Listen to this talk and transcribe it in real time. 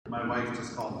My wife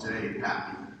just called Jay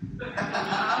Pappy. That's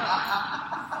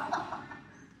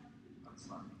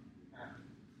funny.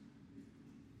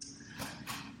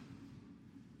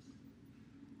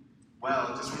 Well,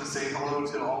 I just want to say hello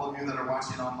to all of you that are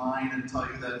watching online and tell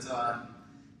you that if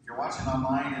you're watching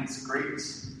online, it's great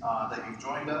that you've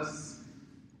joined us,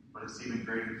 but it's even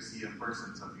greater to see you in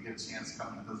person. So if you get a chance,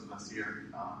 come and visit us here.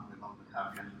 We'd love to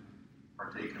have you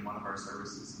partake in one of our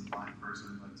services in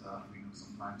person, but we know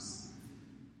sometimes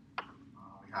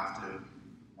we have to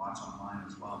watch online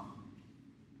as well.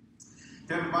 If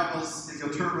you have your Bibles, if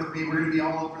you'll turn with me, we're going to be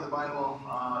all over the Bible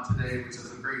today, which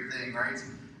is a great thing, right?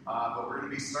 But we're going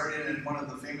to be starting in one of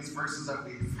the famous verses that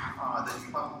you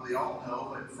probably all know,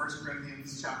 but 1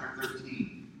 Corinthians chapter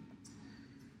 13.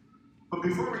 But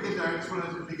before we get there, I just want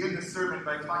to begin this sermon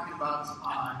by talking about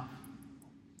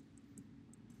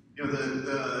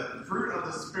the fruit of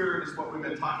the Spirit is what we've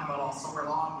been talking about all summer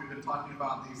long. We've been talking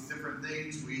about these different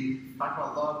things. We talk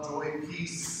about love, joy,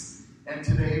 peace, and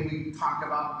today we talk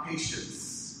about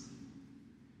patience.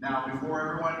 Now, before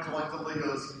everyone collectively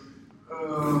goes,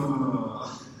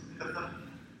 ugh.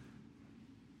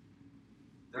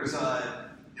 There's when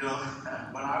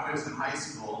I was in high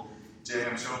school, Jay,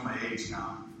 I'm showing my age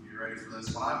now. You ready for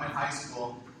this? When I'm in high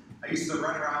school, I used to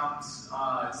run around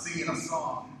singing a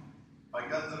song by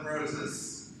Guns N'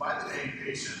 Roses by the name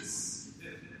Patience.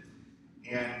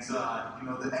 And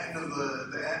the end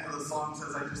of the song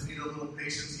says, "I just need a little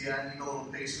patience. Yeah, I need a little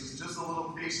patience. Just a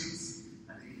little patience."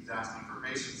 I think he's asking for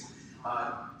patience.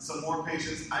 Some more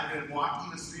patience. I've been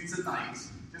walking the streets at night,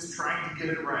 just trying to get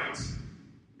it right.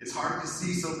 It's hard to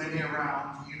see so many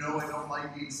around. You know I don't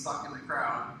like being stuck in the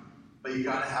crowd, but you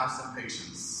gotta have some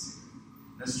patience.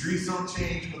 The streets don't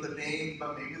change with the name,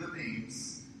 but maybe the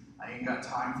names. I ain't got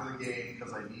time for the game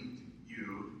because I need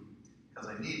you. Because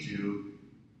I need you.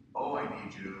 Oh, I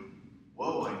need you.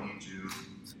 Whoa, I need you.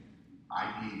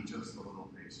 I need just a little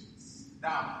patience.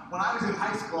 Now, when I was in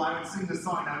high school, I would sing this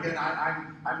song. Now, again,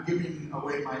 I'm giving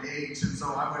away my age, and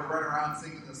so I would run around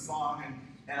singing this song,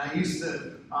 and I used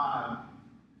to, not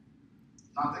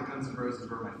that Guns N' Roses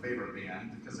were my favorite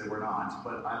band, because they were not,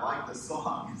 but I liked this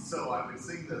song, and so I would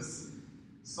sing this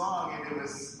song, and it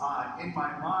was in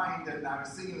my mind, and I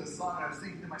was singing this song, and I was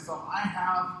thinking to myself, I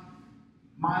have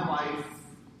my life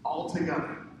all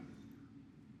together.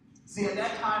 See, at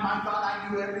that time, I thought I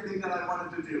knew everything that I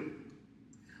wanted to do.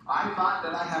 I thought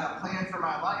that I had a plan for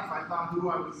my life. I thought who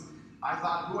I was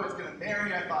going to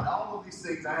marry. I thought all of these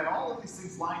things. I had all of these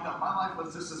things lined up. My life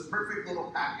was just this perfect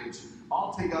little package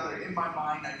all together in my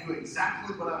mind. I knew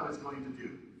exactly what I was going to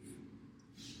do.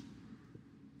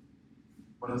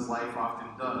 But as life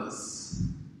often does,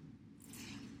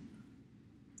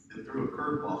 it threw a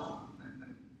curveball.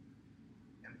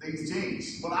 And things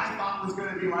changed. What I thought was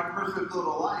going to be my perfect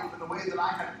little life and the way that I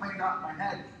had planned out in my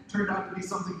head turned out to be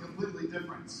something completely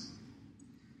different.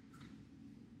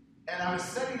 And I was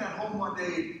sitting at home one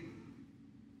day,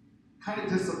 kind of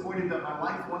disappointed that my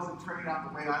life wasn't turning out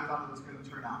the way I thought it was going to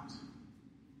turn out.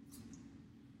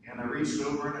 And I reached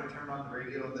over and I turned on the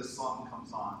radio and this song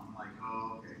comes on. I'm like,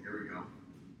 oh, okay, here we go.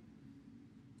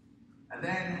 And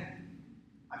then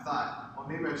I thought, well,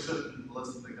 maybe I shouldn't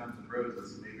listen to Guns N'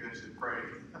 Roses. Maybe I should pray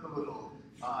a little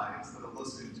instead of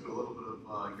listening to a little bit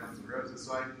of Guns N' Roses.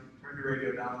 So I turned the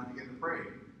radio down and began to pray.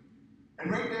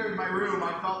 And right there in my room,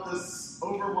 I felt this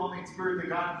overwhelming spirit that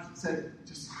God said,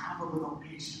 just have a little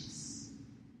patience.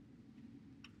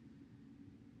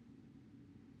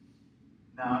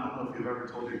 Now, I don't know if you've ever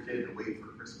told your kid to wait for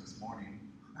Christmas morning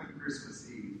on Christmas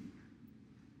Eve.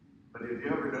 But have you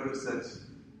ever noticed that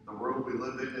the world we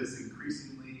live in is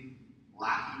increasingly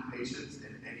lacking patience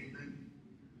in anything?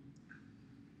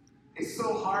 It's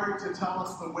so hard to tell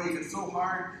us to wait. It's so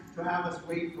hard to have us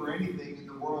wait for anything in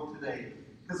the world today.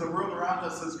 Because the world around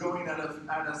us is going at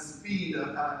a speed,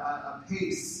 a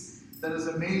pace that is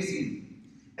amazing.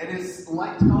 And it's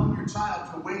like telling your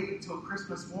child to wait until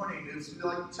Christmas morning. It's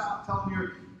like telling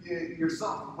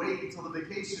yourself to wait until the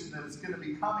vacation that is going to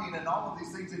be coming and all of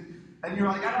these things. And you're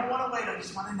like, I don't want to wait, I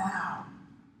just want it now.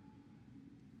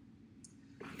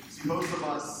 See, most of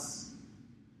us,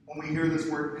 when we hear this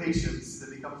word patience,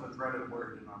 it becomes a dreaded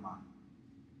word in our mind.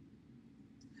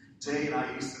 Jay and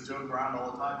I used to joke around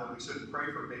all the time that we shouldn't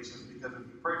pray for patience because if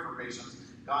we pray for patience,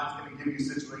 God's going to give you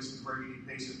situations where you need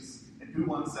patience. And who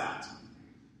wants that?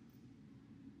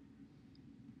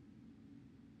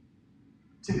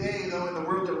 Today, though, in the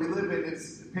world that we live in,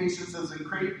 patience is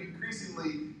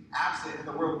increasingly absent in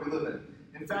the world we live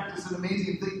in. In fact, it's an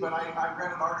amazing thing, but I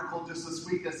read an article just this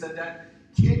week that said that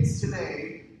kids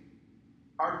today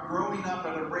are growing up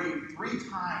at a rate 3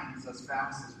 times as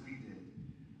fast as we did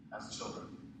as children.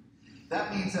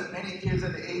 That means that many kids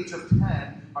at the age of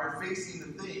 10 are facing the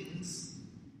things.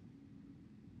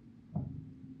 I'm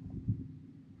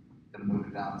going to move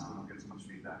it down so we don't get so much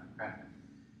feedback, okay?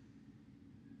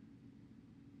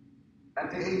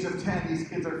 At the age of 10, these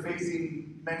kids are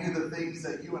facing many of the things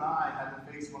that you and I had to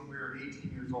face when we were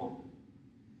 18 years old.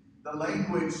 The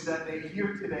language that they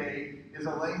hear today is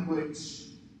a language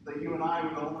that you and I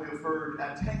would only have heard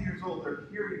at 10 years old. They're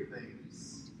hearing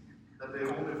things that we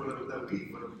would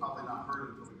have probably not heard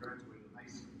until we graduated high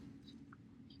school.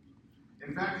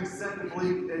 In fact, it's said to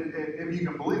believe, if you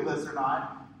can believe this or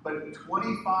not, but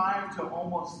 25 to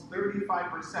almost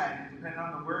 35%, depending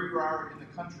on where you are in the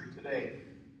country today,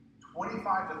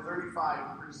 25 to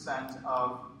 35%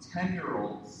 of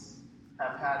 10-year-olds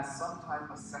have had some type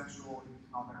of sexual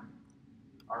encounter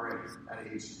already at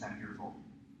age 10 years old.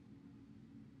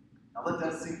 Now let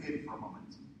that sink in for a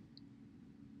moment.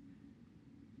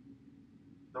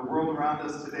 The world around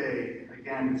us today,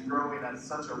 again, is growing at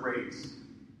such a rate.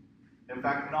 In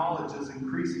fact, knowledge is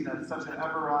increasing at such an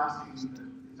everlasting...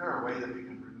 Is there a way that we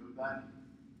can remove that?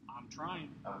 I'm trying.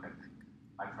 Okay.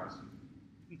 I trust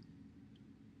you.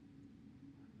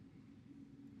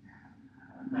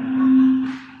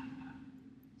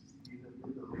 Just need a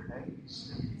little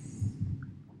patience.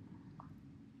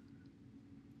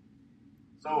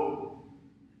 So,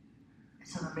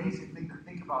 it's an amazing thing to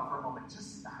think about for a moment.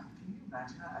 Just, can you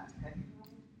imagine that? A 10-year-old?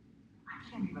 I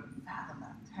can't even fathom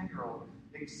that 10-year-old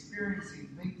experiencing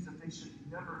things that they should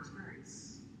never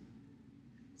experience.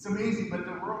 It's amazing, but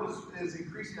the world is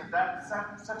increasing at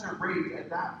such a rate, at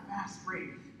that fast rate.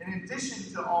 And in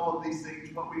addition to all of these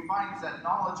things, what we find is that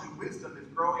knowledge and wisdom is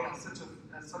growing at such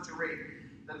a rate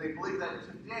that they believe that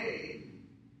today,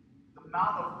 the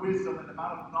amount of wisdom and the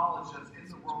amount of knowledge that's in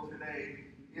the world today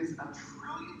is 1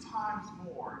 trillion times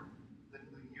more than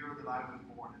the year that I was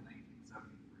born in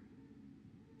 1973.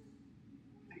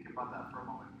 Think about that for a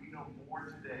moment. We know more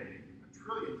today, 1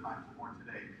 trillion times more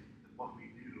today, than what we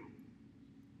knew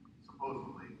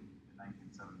supposedly in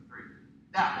 1973.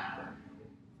 Now,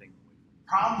 the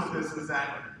problem with this is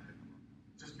that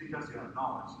just because you have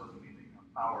knowledge doesn't mean that you have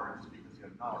power, and just because you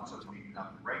have knowledge doesn't mean you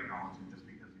have the right knowledge, and just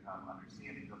because you have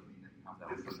understanding doesn't mean that you have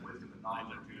wisdom. Wisdom and knowledge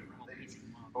are two different things.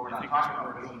 But we're not talking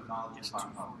about wisdom and knowledge, we're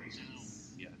talking about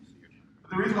patience. But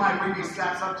the reason why I bring these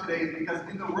stats up today is because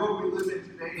in the world we live in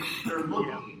today,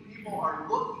 people are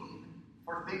looking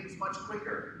for things much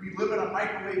quicker. We live in a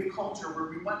microwave culture where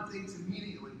we want things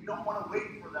immediately. We don't want to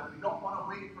wait for them. We don't want to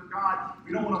wait for God.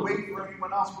 We don't want to wait for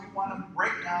anyone else. We want them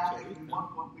right now, and we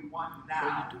want what we want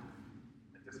now at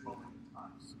this moment in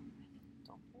time.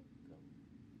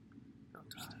 No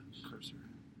touch. Cursor.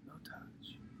 No touch.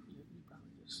 You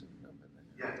probably just seen over there.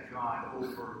 Yet God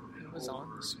over and It was over on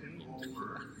the screen. and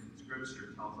over in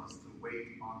Scripture tells us to wait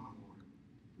on the Lord.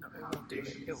 No, it won't do it.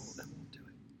 It won't do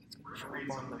it. It's We're going going to read to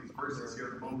show some up of these on verses here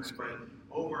in a the moment, screen.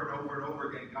 but over and over and over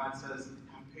again, God says,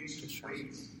 have patience,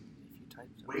 wait. If you type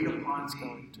Wait upon it's me.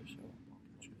 going to show up on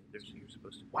the screen. You're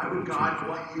supposed to. Why would God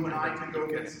want you and I to go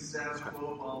against the status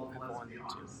quo? Well, let's be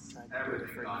honest.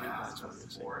 Everything God asks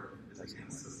us for is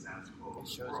against the status quo It of the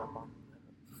shows world. up on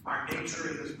Our nature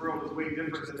in this world is way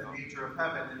different than the nature of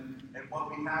heaven, and what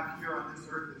we have here on this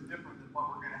earth is different than what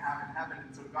we're going to have in heaven.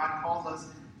 And so God calls us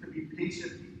to be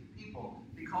patient people.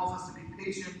 He calls us to be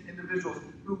patient individuals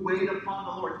who wait upon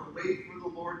the Lord, who wait for the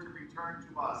Lord to return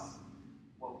to us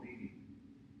what we need.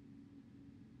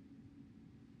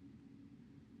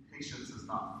 Patience is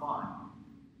not fun,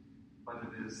 but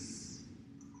it is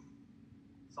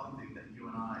something that you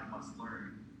and I must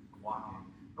learn to walk in.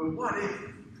 But what if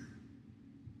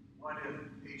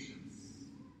patience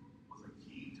was a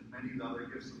key to many of the other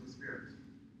gifts of the Spirit?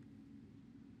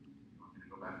 You want me to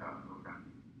go back up? Okay.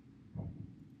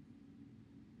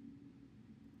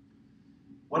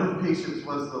 What if patience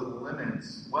was the limit?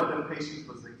 What if patience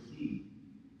was the key?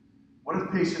 What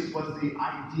if patience was the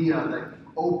idea that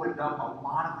opened up a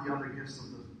lot of the other gifts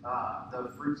of the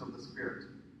fruits of the Spirit?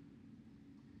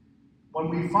 When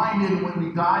we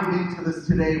dive into this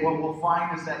today, what we'll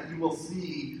find is that you will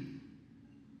see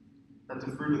that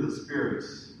the fruit of the Spirit,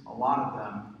 a lot of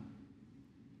them,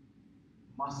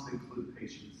 must include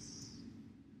patience.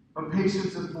 But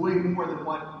patience is way more than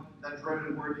what that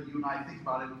dreaded word that you and I think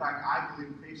about. In fact, I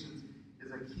believe patience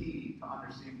is a key to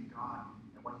understanding God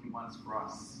and what He wants for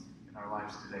us in our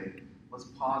lives today. Let's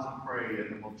pause and pray, and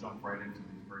then we'll jump right into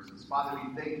these verses. Father,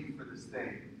 we thank you for this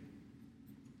day.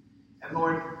 And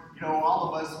Lord,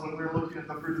 all of us, when we're looking at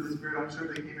the fruit of the Spirit, I'm sure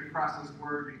they came across this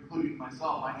word, including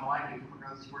myself. I know I did come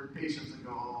across this word patience and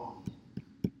go, oh.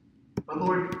 But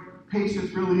Lord,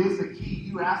 patience really is the key.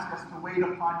 You ask us to wait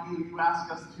upon you. You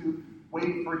ask us to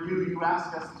wait for you. You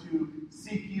ask us to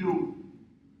seek you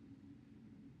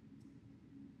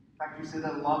fact, you say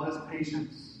that love is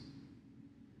patience.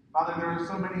 Father, there are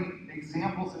so many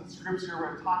examples in Scripture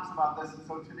where it talks about this. And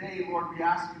so today, Lord, we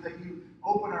ask you that you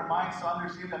open our minds to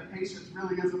understand that patience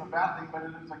really isn't a bad thing, but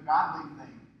it is a godly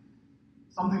thing.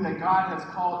 Something that God has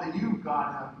called, that you,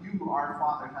 God, you, our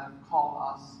Father, have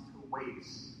called us to wait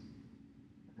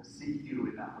and to seek you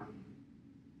in that way.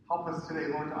 Help us today,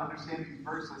 Lord, to understand these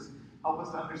verses. Help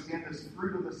us to understand this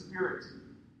fruit of the Spirit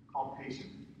called patience.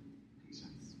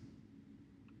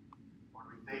 Lord,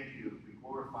 we thank you, we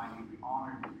glorify you, we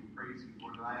honor you, we praise you,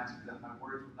 Lord, and I ask you that my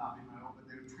words would not be my own, but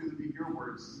they would truly be your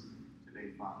words today,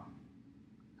 Father.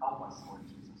 Help us, Lord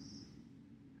Jesus,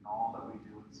 in all that we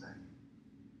do and say.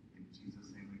 In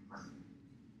Jesus' name we pray.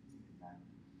 Amen.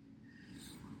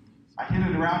 I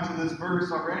hinted around to this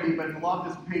verse already, but love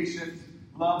is patient,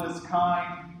 love is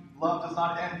kind, love does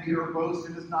not envy or boast,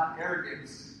 it is not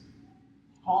arrogance.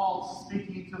 Paul,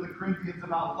 speaking to the Corinthians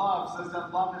about love, says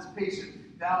that love is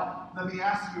patient. Now, let me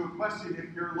ask you a question.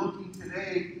 If you're looking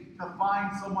today to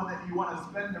find someone that you want to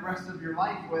spend the rest of your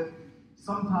life with,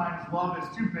 sometimes love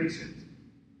is too patient.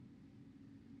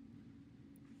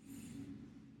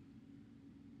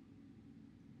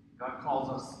 God calls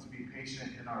us to be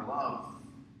patient in our love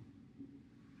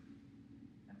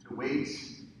and to wait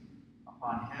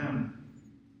upon Him.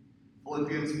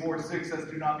 Philippians 4:6 says,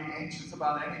 do not be anxious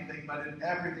about anything, but in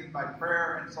everything by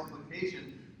prayer and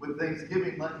supplication with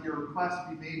thanksgiving, let your requests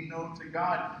be made known to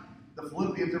God. The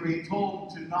Philippians are being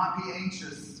told to not be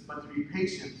anxious, but to be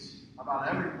patient about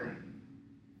everything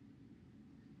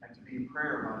and to be in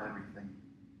prayer about everything.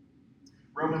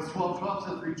 Romans 12:12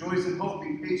 says, rejoice in hope,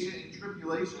 be patient in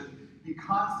tribulation, be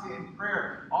constant in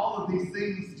prayer. All of these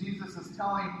things Jesus is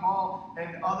telling Paul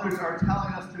and others are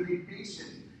telling us to be patient.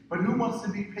 But who wants to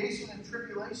be patient in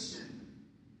tribulation?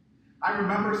 I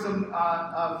remember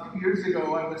a few years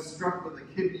ago, I was struck with a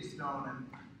kidney stone and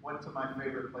went to my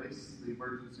favorite place, the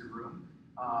emergency room.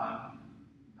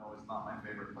 No, it's not my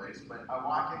favorite place, but I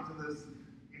walk into this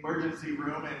emergency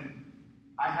room and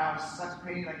I have such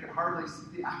pain I could hardly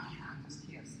see. I just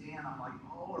can't stand. I'm like,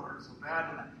 oh, it hurts so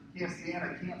bad, and I can't stand.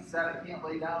 I can't sit. I can't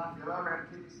lay down. If you've ever had a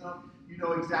kidney stone, you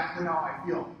know exactly how I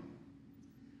feel.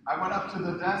 I went up to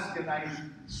the desk and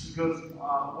she goes,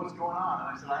 what's going on?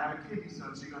 And I said, I have a kidney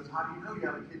stone. She goes, how do you know you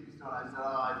have a kidney stone? I said,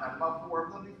 I've had about 4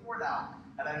 of them before now.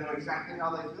 And I know exactly how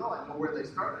they feel. I know where they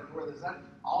start. I know where they end.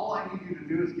 All I need you to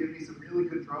do is give me some really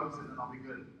good drugs and then I'll be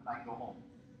good. And I can go home.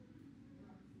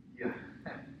 Yeah.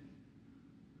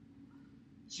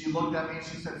 She looked at me and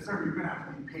she said, sir, you're going to have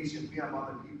to be patient. We have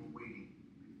other people waiting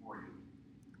before you.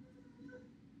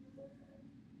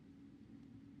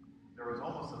 There was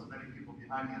almost as many people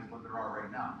behind me as what there are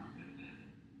right now.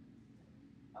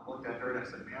 I looked at her and I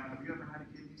said, ma'am, have you ever had a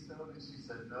kidney stone? And she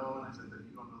said, no. And I said, then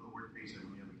you don't know the word patient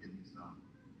when you have a kidney stone.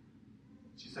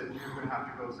 She said, well, you're going to have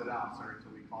to go sit down, sir,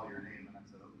 until we call your name. And I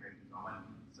said, okay. So I went and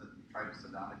tried to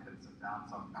sit down. I couldn't sit down.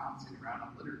 So I'm bouncing around.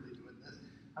 I'm literally doing this.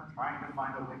 I'm trying to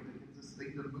find a way to get this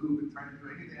thing to move and trying to do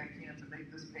anything I can to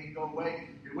make this pain go away.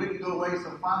 It wouldn't go away.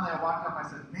 So finally I walked up. I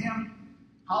said, ma'am,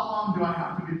 how long do I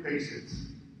have to be patient?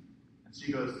 And she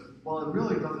goes, well, it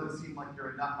really doesn't seem like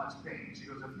you're in that much pain. She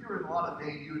goes, if you were in a lot of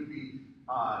pain, you would be,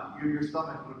 your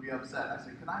stomach would be upset. I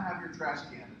said, can I have your trash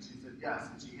can? And she said, yes.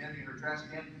 And she handed me her trash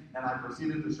can, and I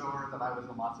proceeded to show her that I was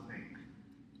in lots of pain.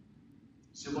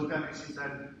 She looked at me, she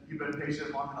said, you've been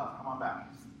patient long enough, come on back.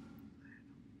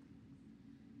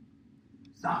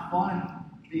 It's not fun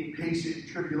being patient in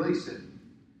tribulation.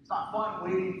 It's not fun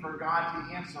waiting for God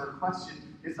to answer a question.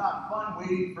 It's not fun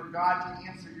waiting for God to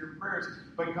answer your prayers,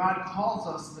 but God calls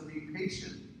us to be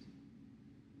patient.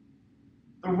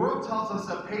 The world tells us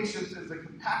that patience is the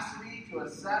capacity to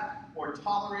accept or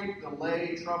tolerate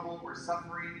delay, trouble, or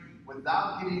suffering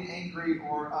without getting angry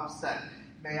or upset.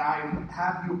 May I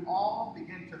have you all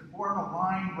begin to form a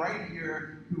line right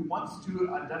here who wants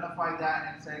to identify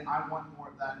that and say, I want more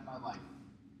of that in my life.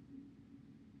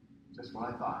 Just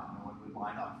what I thought. No one would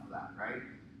line up for that, right?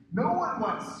 No one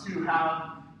wants to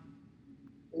have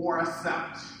or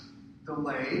accept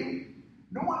delay.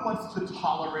 No one wants to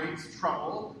tolerate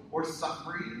trouble or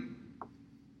suffering.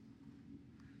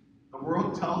 The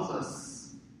world tells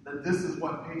us that this is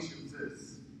what patience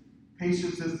is.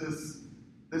 Patience is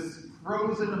this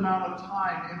frozen amount of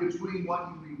time in between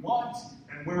what we want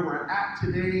and where we're at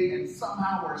today, and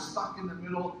somehow we're stuck in the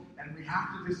middle, and we have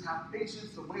to just have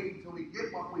patience to wait until we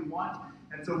get what we want.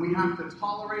 And so we have to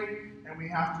tolerate and we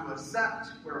have to accept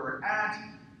where we're at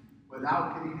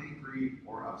without getting angry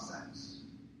or upset.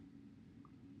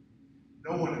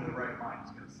 No one in the right mind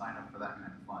is going to sign up for that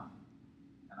kind of fun.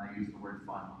 And I use the word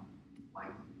fun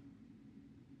lightly.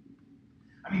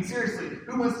 I mean, seriously,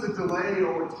 who wants to delay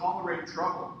or tolerate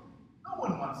trouble? No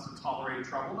one wants to tolerate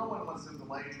trouble. No one wants to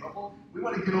delay trouble. We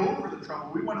want to get over the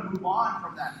trouble. We want to move on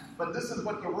from that. But this is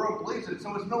what the world believes in.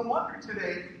 So it's no wonder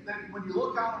today that when you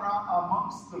look out around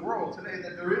amongst the world today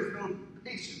that there is no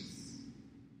patience.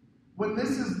 When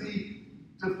this is the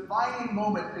defining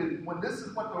moment, when this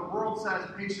is what the world says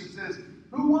patience is,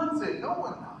 who wants it? No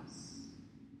one does.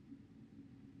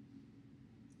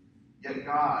 Yet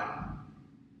God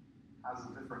has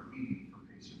a different meaning for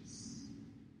patience.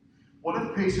 What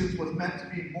if patience was meant to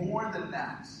be more than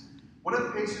that? What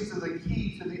if patience is a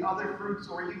key to the other fruits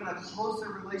or even a closer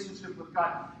relationship with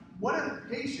God? What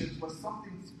if patience was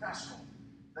something special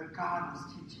that God was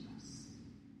teaching us?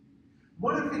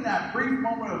 What if in that brief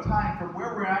moment of time from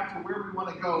where we're at to where we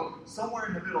want to go, somewhere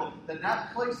in the middle,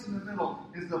 that place in the middle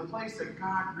is the place that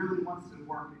God really wants to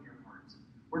work in your heart,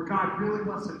 where God really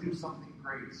wants to do something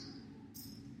great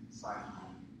inside of you?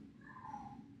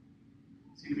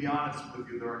 See, to be honest with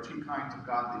you, there are two kinds of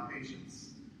godly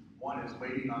patience. One is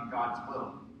waiting on God's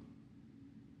will.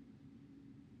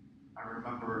 I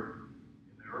remember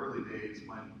in the early days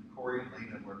when Corey and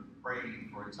Lena were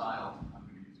praying for a child. I'm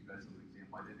going to use you guys as an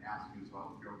example. I didn't ask you, so I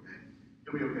hope you're okay.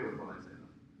 You'll be okay with what I say, though.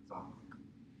 That's all.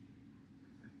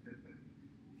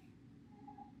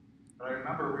 But I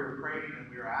remember we were praying and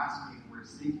we were asking and we were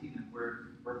seeking and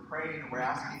we're praying and we're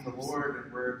asking the Lord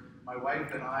and my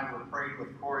wife and I were praying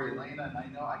with Corey and Lena, and I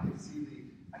know I can see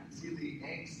the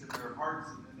angst in their hearts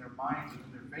and in their minds and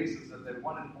in their faces that they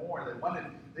wanted more.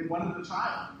 They wanted a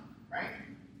child, right?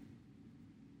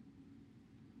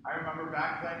 I remember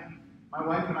back then, my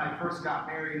wife and I first got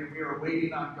married and we were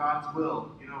waiting on God's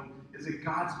will. Is it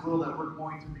God's will that we're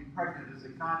going to be pregnant? Is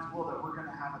it God's will that we're going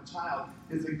to have a child?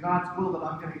 Is it God's will that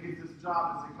I'm going to get this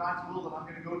job? Is it God's will that I'm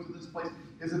going to go to this place?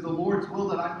 Is it the Lord's will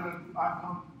that I'm going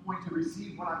to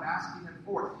receive what I'm asking Him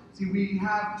for? See, we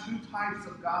have two types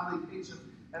of godly patience,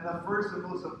 and the first and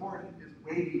most important is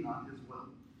waiting on His will.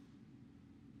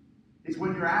 It's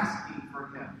when you're asking for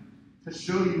Him to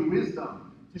show you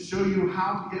wisdom, to show you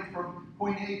how to get from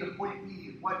point A to point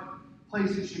B, what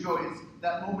place you should go. It's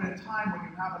that moment in time when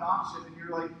you have an option and you're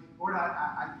like, Lord,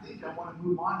 I think I want to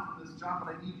move on from this job,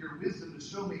 but I need your wisdom to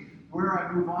show me where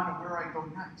I move on and where I go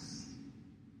next.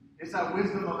 It's that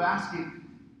wisdom of asking,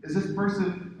 is this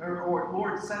person, or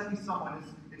Lord, send me someone.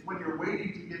 It's when you're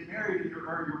waiting to get married, or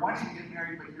you're wanting to get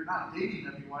married, but you're not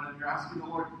dating anyone, and you're asking the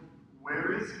Lord,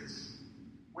 where is it?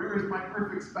 Where is my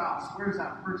perfect spouse? Where is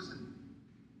that person?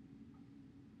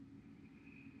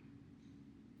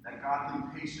 That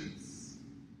godly patience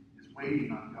is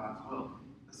waiting on God's will.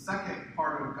 The second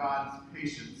part of God's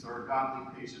patience, or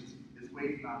godly patience, is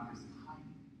waiting on His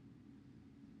timing.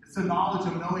 It's the knowledge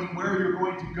of knowing where you're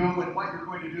going to go and what you're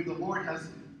going to do. The Lord has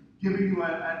given you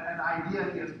an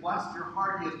idea. He has blessed your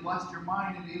heart. He has blessed your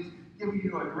mind. And He has given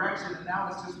you a direction. And now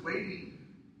it's just waiting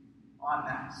on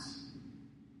that.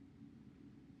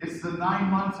 It's the 9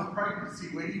 months of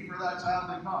pregnancy waiting for that child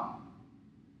to come.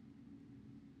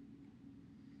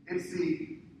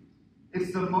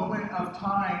 It's the moment of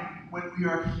time when we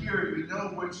are here and we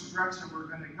know which direction we're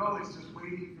going to go. It's just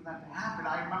waiting for that to happen.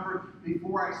 I remember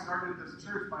before I started this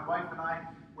church, my wife and I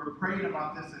were praying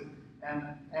about this,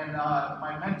 and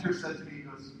my mentor said to me, he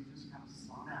goes, you just got to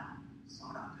slow down,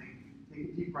 take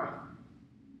a deep breath.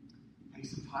 Take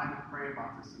some time to pray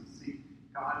about this and see.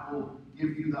 God will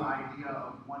give you the idea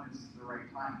of when is the right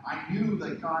time. I knew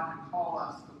that God had called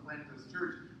us to plant this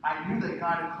church. I knew that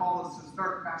God had called us to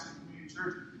start Passion Community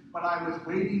Church, but I was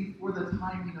waiting for the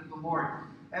timing of the Lord.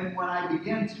 And when I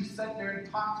began to sit there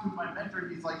and talk to my mentor,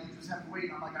 he's like, you just have to wait.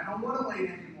 And I'm like, I don't want to wait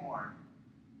anymore.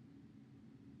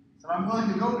 So I'm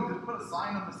willing to go and just put a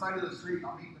sign on the side of the street, and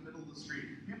I'll meet in the middle of the street.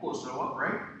 People will show up,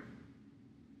 right?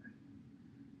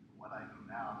 What I know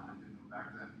now that I didn't know back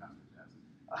then, Pastor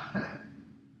Jess.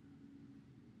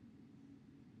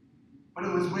 But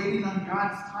it was waiting on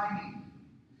God's timing.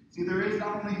 See, there is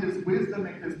not only His wisdom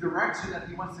and His direction that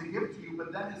He wants to give to you,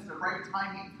 but then it's the right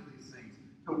timing for these things.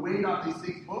 To wait on these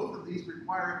things. Both of these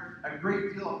require a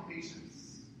great deal of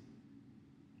patience.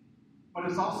 But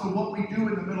it's also what we do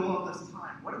in the middle of this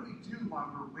time. What do we do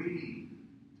while we're waiting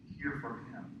to hear from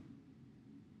Him?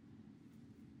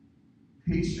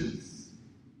 Patience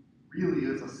really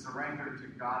is a surrender to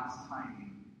God's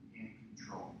timing and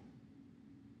control.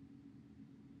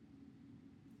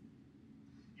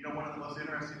 You know, one of the most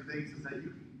interesting things is that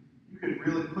you can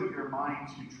really put your mind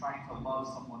to trying to love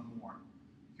someone more.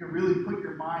 You can really put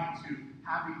your mind to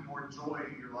having more joy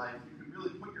in your life. You can really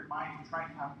put your mind to trying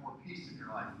to have more peace in your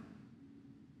life.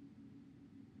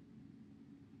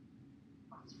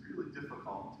 But it's really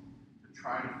difficult to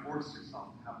try to force yourself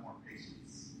to have more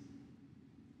patience.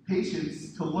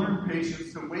 Patience, to learn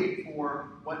patience, to wait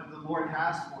for what the Lord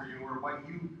has for you, or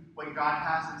what God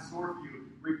has in store for you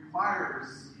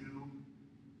requires you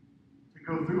to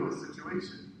go through a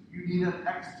situation. You need an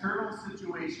external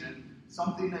situation,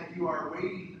 something that you are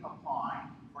waiting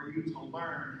upon for you to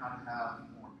learn how to have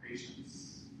more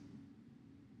patience.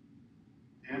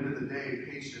 At the end of the day,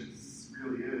 patience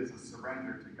really is a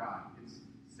surrender to God. It's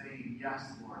saying,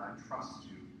 yes, Lord, I trust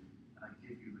you, and I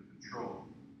give you the control.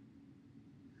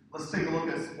 Let's take a look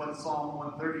at what Psalm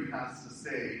 130 has to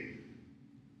say.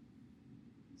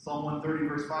 Psalm 130,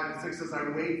 verse 5 and 6 says, I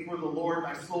wait for the Lord,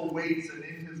 my soul waits, and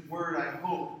in his word I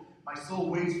hope. My soul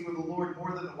waits for the Lord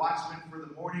more than the watchman for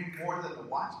the morning, more than the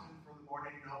watchman for the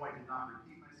morning. No, I did not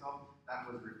repeat myself.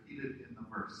 That was repeated in the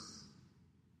verse.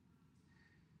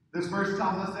 This verse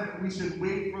tells us that we should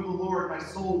wait for the Lord. My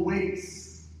soul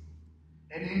waits,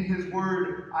 and in his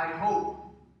word I hope.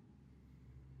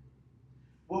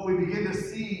 What we begin to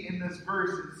see in this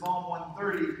verse in Psalm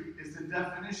 130 is the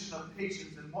definition of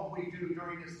patience and what we do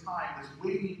during this time, this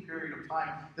waiting period of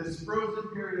time, this frozen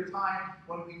period of time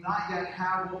when we not yet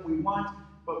have what we want,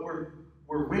 but we're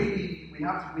waiting. We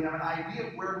have an idea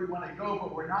of where we want to go,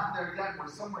 but we're not there yet. We're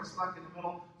somewhere stuck in the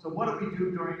middle. So what do we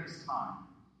do during this time?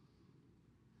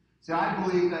 See, I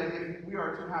believe that if we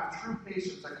are to have true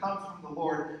patience that comes from the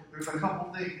Lord, there's a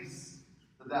couple things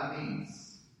that means.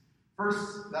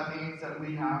 First, that means that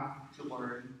we have to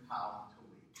learn how to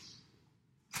wait.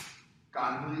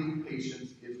 Godly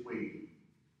patience is waiting.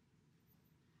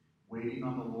 Waiting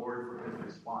on the Lord for his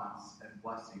response and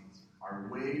blessings are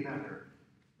way better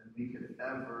than we could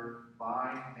ever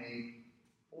buy, make,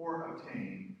 or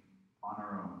obtain on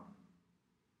our own.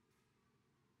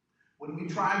 When we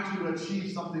try to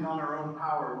achieve something on our own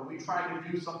power, when we try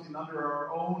to do something under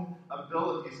our own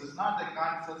abilities, it's not that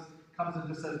God comes and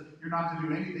just says, you're not to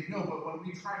do anything. No, but when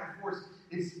we try to force,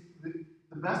 it's the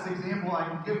best example I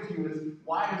can give to you is,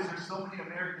 why is there so many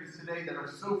Americans today that are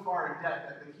so far in debt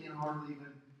that they can't hardly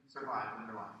even survive in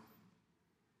their life?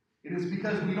 It is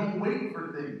because we don't wait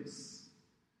for things.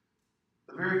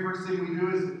 The very first thing we do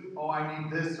is, oh, I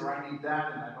need this or I need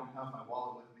that, and I don't have my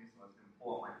wallet with me, so I was going to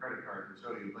pull out my credit card to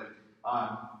show you. But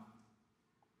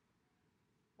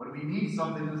when we need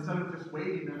something, instead of just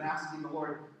waiting and asking the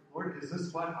Lord, is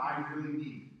this what I really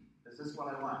need? Is this what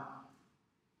I want?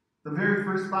 The very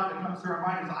first thought that comes to our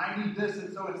mind is, I need this.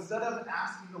 And so instead of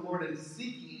asking the Lord and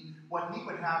seeking what he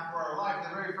would have for our life,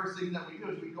 the very first thing that we do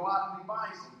is we go out and we buy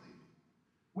something.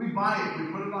 We buy it, we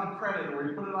put it on credit, or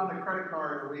we put it on a credit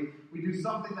card, or we do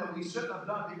something that we shouldn't have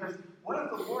done, because what if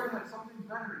the Lord had something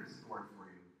better in store for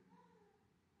you?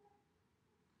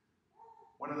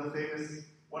 One of the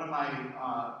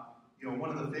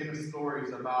famous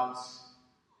stories about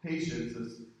patience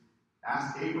is,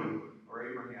 ask Abraham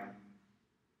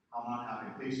how not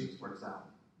having patience works out.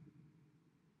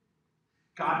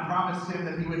 God promised him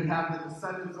that he would have the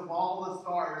descendants of all the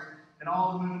stars and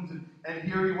all the moons, and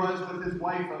here he was with his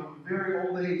wife of a very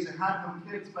old age and had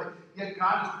no kids, but yet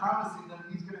God is promising them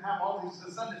he's going to have all these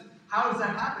descendants. How does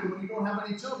that happen when you don't have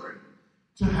any children?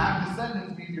 To have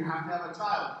descendants means you have to have a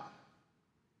child.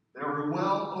 They were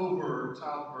well over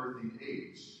childbirthing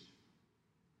age.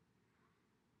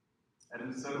 And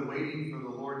instead of waiting for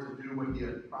the Lord to do what he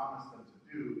had promised them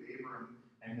to do, Abram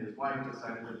and his wife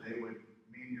decided that they would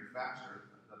manufacture,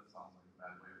 that sounds like a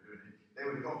bad way of doing it, they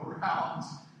would go around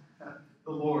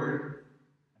the Lord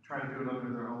and try to do it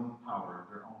under their own power,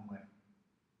 their own way.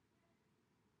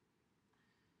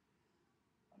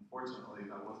 Unfortunately,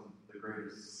 that wasn't the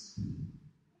greatest,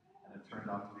 and it turned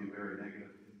out to be very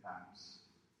negative impacts.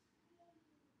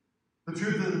 The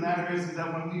truth of the matter is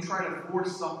that when we try to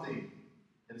force something,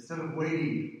 instead of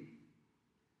waiting,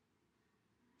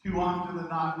 too often than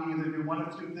not, we either do one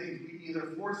of two things. We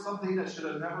either force something that should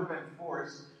have never been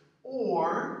forced,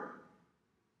 or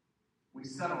we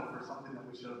settle for something that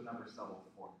we should have never settled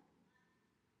for.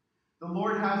 The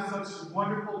Lord has such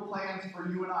wonderful plans for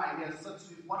you and I. He has such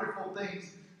wonderful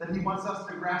things that he wants us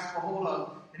to grasp a hold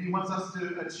of, and he wants us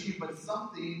to achieve. But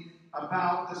something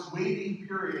about this waiting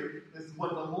period is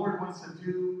what the Lord wants to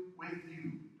do with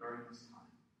you during this time.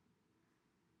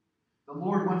 The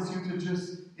Lord wants you to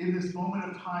just, in this moment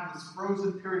of time, this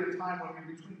frozen period of time when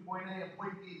you're between point A and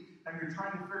point B, and you're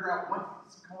trying to figure out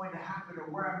what's going to happen or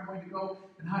where I'm going to go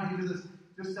and how do you do this,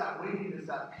 just that waiting is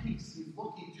that peace. He's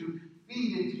looking to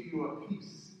feed into you a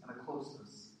peace and a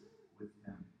closeness with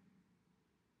him.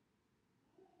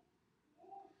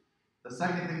 The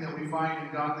second thing that we find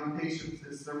in godly patience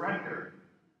is surrender.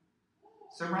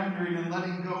 Surrendering and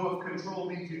letting go of control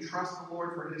means you trust the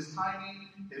Lord for his timing,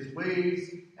 his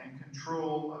ways, and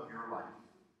control of your life.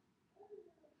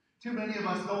 Too many of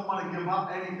us don't want to give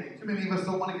up anything. Too many of us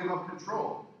don't want to give up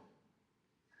control.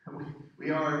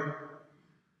 We are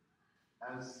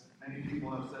as many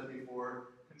people have said before,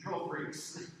 control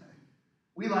freaks.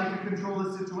 We like to control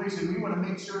the situation. We want to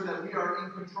make sure that we are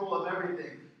in control of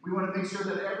everything. We want to make sure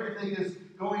that everything is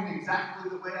going exactly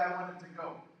the way I want it to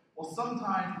go. Well,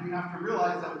 sometimes we have to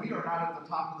realize that we are not at the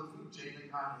top of the food chain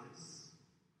that God is.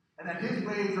 And that His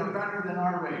ways are better than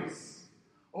our ways.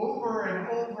 Over and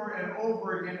over and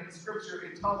over again in Scripture,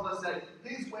 it tells us that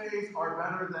His ways are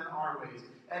better than our ways.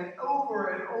 And over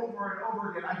and over and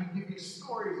over again, I can give you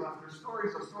stories after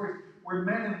stories of stories where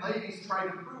men and ladies tried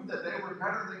to prove that they were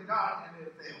better than God, and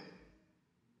it failed.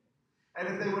 And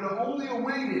if they would have only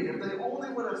waited, if they only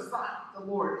would have sought the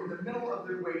Lord in the middle of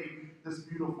their waiting, this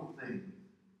beautiful thing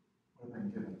would have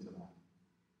been given to them.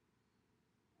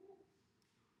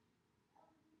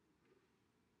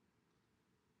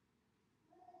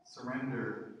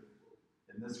 Surrender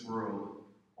in this world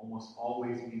almost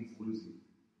always means losing.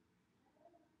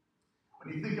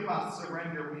 When you think about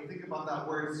surrender, when you think about that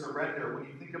word surrender, when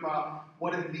you think about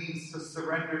what it means to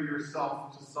surrender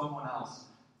yourself to someone else,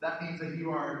 that means that you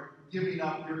are giving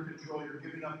up your control, you're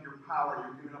giving up your power,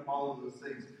 you're giving up all of those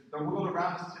things. The world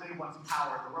around us today wants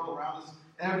power. The world around us,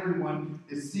 everyone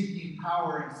is seeking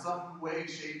power in some way,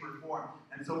 shape, or form.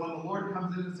 And so when the Lord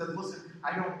comes in and says, listen,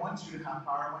 I don't want you to have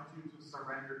power, I want you to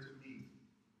surrender to me.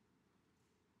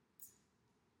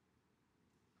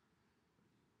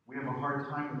 We have a hard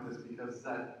time with this because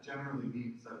that generally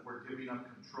means that we're giving up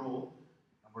control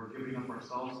and we're giving up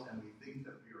ourselves, and we think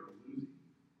that we are losing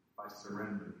by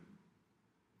surrendering.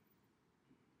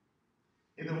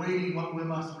 In the waiting, what we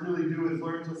must really do is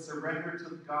learn to surrender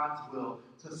to God's will,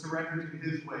 to surrender to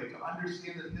His way, to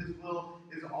understand that His will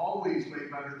is always way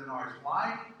better than ours.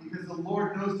 Why? Because the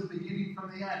Lord knows the beginning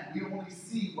from the end. We only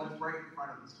see what's right in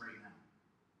front of us right now.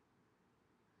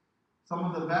 Some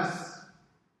of the best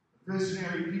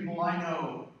visionary people I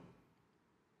know.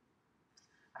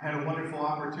 I had a wonderful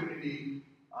opportunity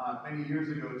many years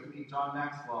ago to meet John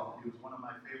Maxwell. He was one of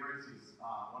my favorites. He's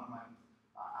one of my,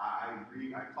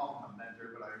 I call him a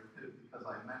mentor, but because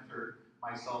I mentor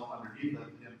myself underneath of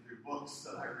him through books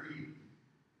that I read.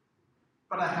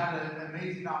 But I had an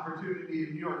amazing opportunity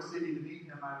in New York City to meet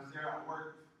him. I was there at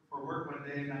work for work one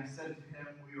day, and I said to him,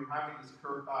 we were having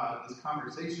this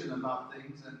conversation about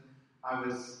things, and I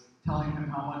was telling him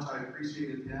how much I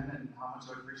appreciated him and how much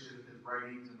I appreciated his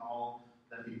writings and all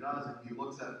that he does. And he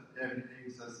looks at it and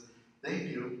he says, thank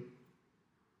you,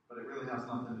 but it really has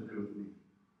nothing to do with me.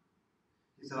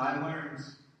 He said, I learned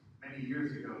many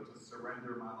years ago to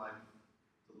surrender my life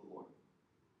to the Lord.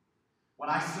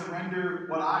 When I surrender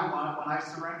what I want, when I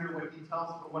surrender what He tells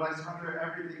me, when I surrender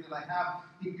everything that I have,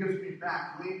 He gives me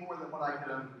back way more than what I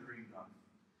could ever dream of.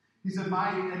 He said,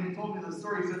 and he told me the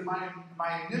story, he said, my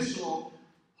initial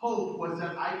hope was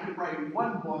that I could write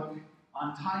one book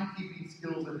on timekeeping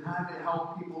skills and have it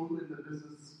help people in the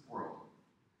business world.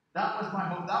 That was my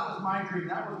hope. That was my dream.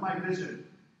 That was my vision.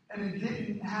 And it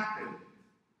didn't happen.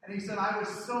 And he said, I was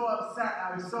so upset.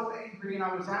 I was so angry. And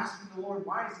I was asking the Lord,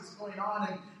 why is this going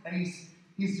on? And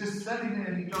he's just sitting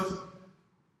there and he goes,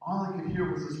 all I could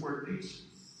hear was this word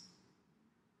patience.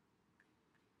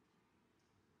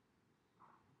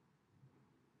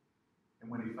 And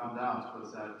when he found out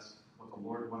was that what the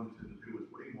Lord wanted him to do was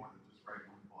way more than just write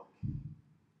one book.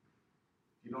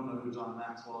 If you don't know who John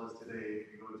Maxwell is today,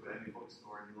 if you go to any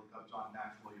bookstore and you look up John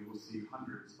Maxwell, you will see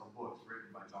hundreds of books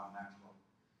written by John Maxwell.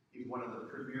 He's one of the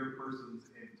premier persons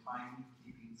in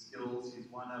timekeeping skills. He's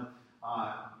one of,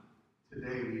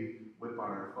 today we whip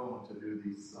out our phone to do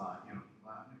these, I'm going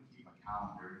to keep a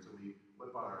calendar, so we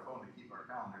whip out our phone to keep our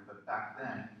calendar. But back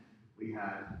then, we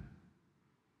had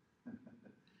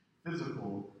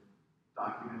physical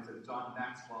documents, and John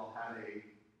Maxwell had a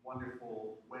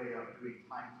wonderful way of doing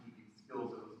timekeeping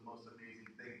skills. It was the most amazing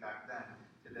thing back then.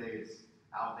 Today it's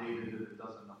outdated and it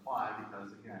doesn't apply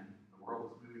because, again, the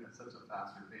world is moving at such a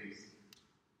faster pace.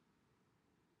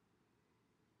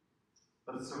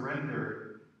 But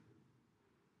surrender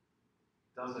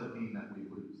doesn't mean that we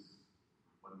lose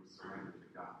when we surrender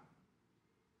to God.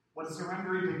 What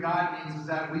surrendering to God means is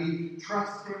that we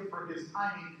trust Him for His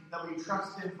timing, that we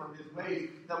trust Him for His ways,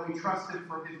 that we trust Him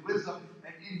for His wisdom,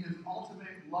 and in His ultimate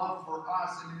love for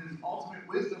us and in His ultimate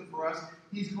wisdom for us,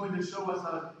 He's going to show us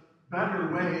a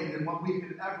better way than what we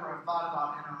could ever have thought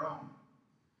about in our own.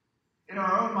 In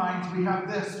our own minds, we have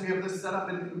this set up,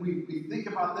 and we think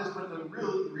about this, but the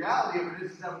reality of it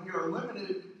is that we are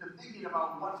limited to thinking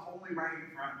about what's only right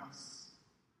in front of us.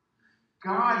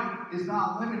 God is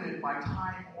not limited by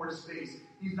time or space.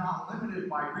 He's not limited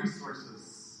by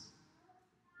resources.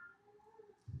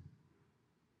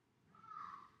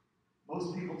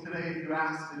 Most people today, if you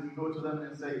ask and you go to them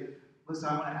and say, listen,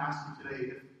 I want to ask you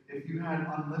today, if you had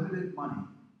unlimited money,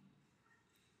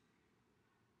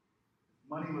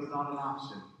 money was not an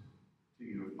option to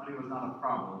you, if money was not a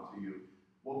problem to you,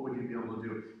 what would you be able to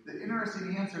do? The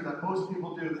interesting answer that most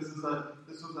people do, this was a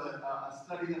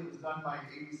study that was done by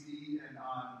ABC and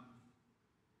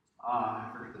I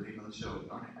forget the name of the show.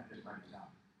 Darn it, I didn't write it down.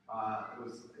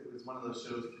 It was one of those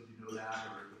shows, Did You Know That?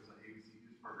 Or it was an ABC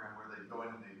News program where they go in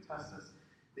and they test this.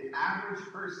 The average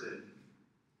person,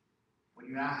 when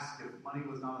you ask if money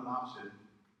was not an option,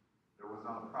 there was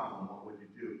not a problem, what would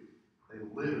you do? They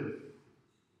live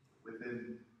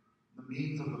within the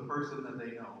means of the person that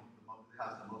they know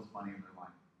has the most money in their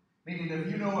life. Meaning, if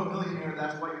you know a millionaire,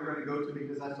 that's what you're going to go to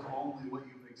because that's only what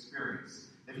you've experienced.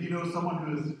 If you know someone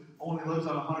who only lives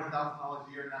on $100,000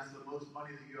 a year and that's the most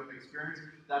money that you have experienced,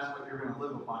 that's what you're going to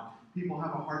live upon. People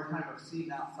have a hard time of seeing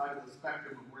outside of the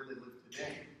spectrum of where they live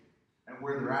today and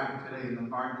where they're at today in the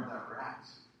environment that we're at.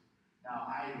 Now,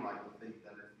 I like to think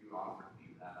that if you offered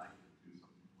me that, I could do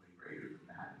something way greater than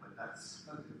that, but that's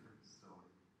a different story.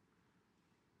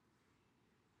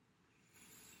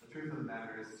 The truth of the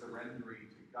matter is surrendering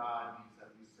to God means that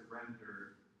we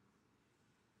surrender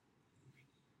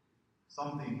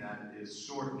something that is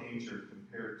short-natured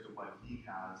compared to what He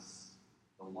has,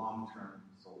 the long-term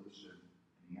solution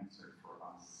and answer for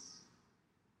us.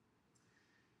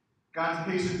 God's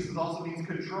patience also means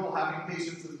control. Having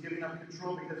patience is giving up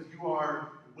control because you are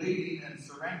waiting and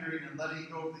surrendering and letting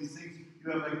go of these things.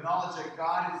 You have acknowledged that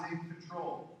God is in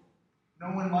control. No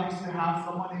one likes to have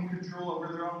someone in control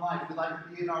over their own life. We like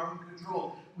to be in our own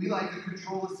control. We like to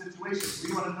control the situation.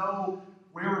 We want to know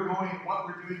where we're going, what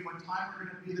we're doing, what time we're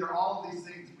going to be there, all of these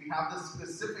things. We have this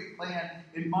specific plan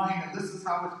in mind, and this is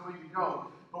how it's going to go.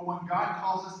 But when God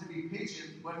calls us to be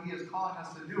patient, what He is calling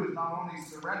us to do is not only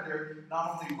surrender,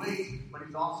 not only wait, but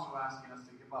He's also asking us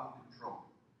to give up control.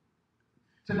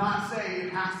 To not say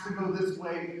it has to go this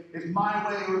way, it's my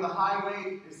way or the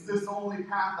highway, it's this only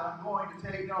path that I'm going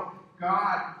to take. No,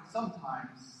 God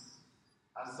sometimes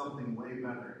has something way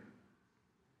better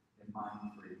in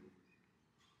mind for you.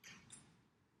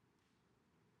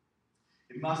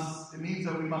 It means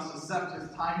that we must accept His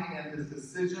timing and His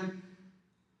decision.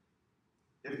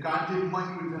 If God didn't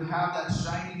want you to have that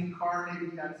shiny new car,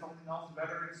 maybe He had something else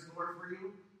better in store for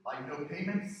you, like no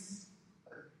payments.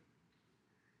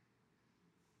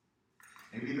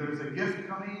 Maybe there's a gift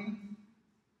coming,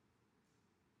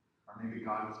 or maybe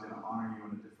God was going to honor you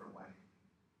in a different way.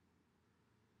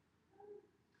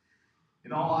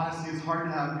 In all honesty, it's hard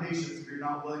to have patience if you're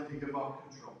not willing to give up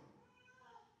control.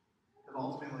 Because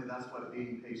ultimately, that's what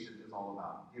being patient is all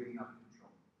about, giving up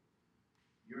control.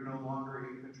 You're no longer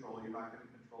in control. You're not going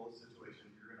to control the situation.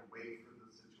 You're going to wait for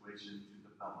the situation to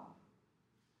develop.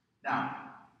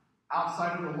 Now,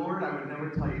 outside of the Lord, I would never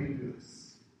tell you to do this.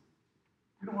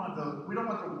 We don't want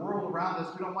the world around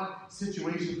us. We don't want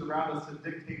situations around us to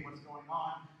dictate what's going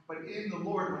on. But in the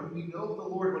Lord, when we know the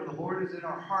Lord, when the Lord is in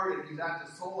our heart and He's at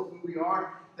the soul of who we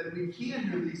are, then we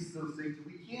can release those things.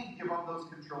 We can't give up those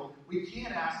controls. We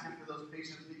can't ask Him for those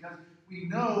patience because we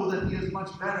know that He is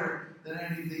much better than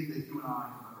anything that you and I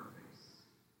will ever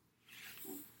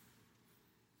face.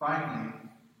 Finally,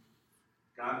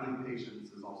 godly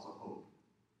patience is also hope.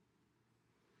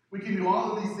 We can do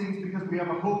all of these things because we have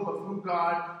a hope of who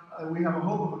God, we have a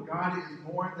hope of a God who is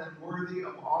more than worthy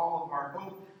of all of our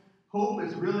hope. Hope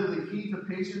is really the key to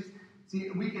patience. See,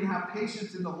 we can have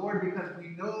patience in the Lord because we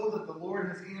know that the Lord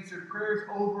has answered prayers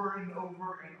over and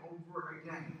over and over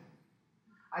again.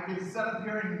 I can sit up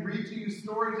here and read to you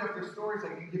stories after stories. I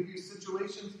can give you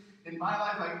situations in my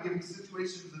life. I can give you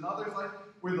situations in others' life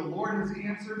where the Lord has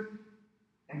answered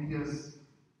and He has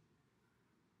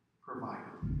provided.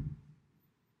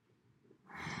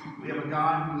 We have a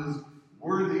God who is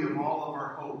worthy of all of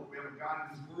our hope. We have a God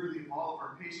who is worthy of all of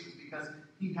our patience because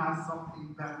He has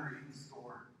something better in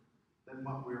store than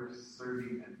what we're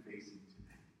serving and facing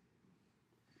today.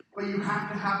 But you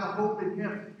have to have the hope in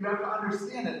Him. You have to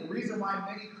understand it. The reason why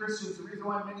many Christians, the reason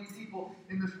why many people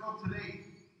in this world today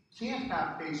can't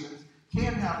have patience,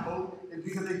 can't have hope, is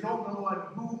because they don't know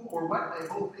who or what they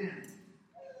hope in.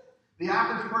 The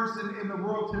average person in the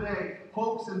world today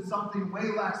hopes in something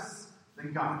way less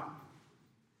than God.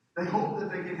 They hope that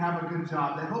they can have a good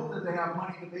job. They hope that they have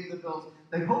money to pay the bills.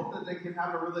 They hope that they can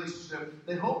have a relationship.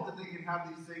 They hope that they can have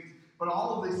these things. But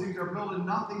all of these things are built in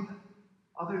nothing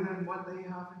other than what they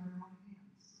have in their own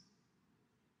hands.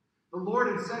 The Lord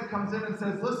instead comes in and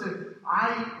says, listen, I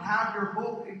have your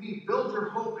hope in me. Build your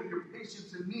hope and your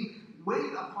patience in me.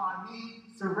 Wait upon me.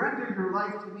 Surrender your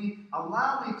life to me.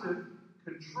 Allow me to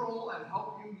control and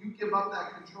help you. You give up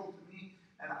that control to me,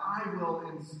 and I will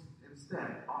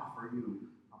instead offer you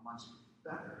a much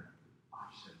better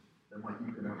option than what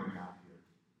you could ever have here.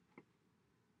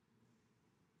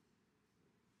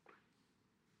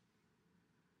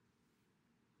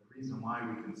 reason why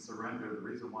we can surrender, the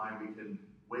reason why we can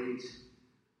wait,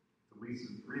 the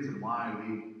reason why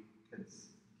we can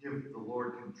give the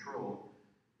Lord control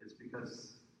is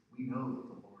because we know that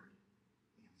the Lord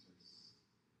answers.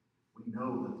 We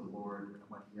know that the Lord and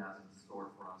what He has in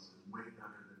store for us is way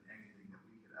better than anything that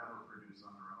we could ever produce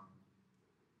on our own.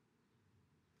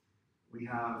 We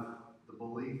have the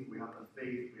belief, we have the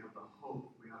faith, we have the hope,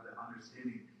 we have the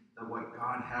understanding that what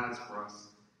God has for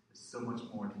us is so much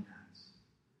more than that.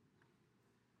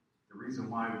 The reason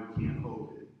why we can't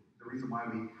hope, the reason why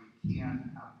we can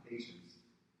have patience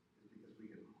is because we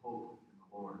can hope in the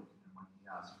Lord and what He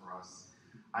has for us.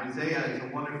 Isaiah is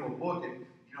a wonderful book, and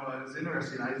it's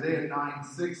interesting. Isaiah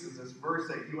 9:6 is this verse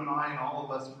that you and I and all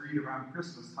of us read around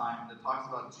Christmas time that talks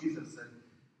about Jesus.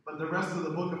 But the rest of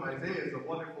the book of Isaiah is a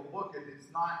wonderful book, and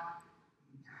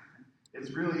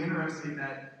it's really interesting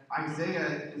that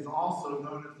Isaiah is also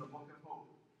known as the book of hope.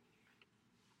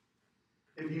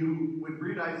 If you would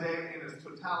read Isaiah in its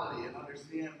totality and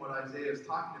understand what Isaiah is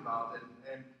talking about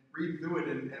and read through it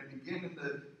and begin in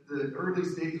the early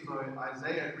stages of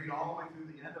Isaiah and read all the way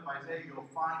through the end of Isaiah, you'll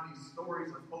find these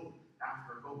stories of hope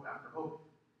after hope after hope.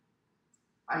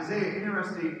 Isaiah,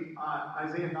 interesting,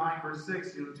 Isaiah 9 verse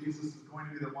 6, Jesus is going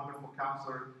to be the wonderful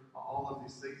counselor, all of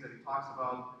these things that he talks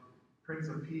about, Prince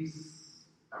of Peace,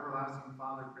 Everlasting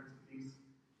Father, Prince of Peace.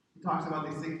 He talks about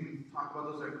these things, we talk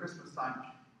about those at Christmas time.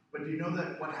 But do you know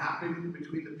that what happened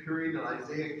between the period that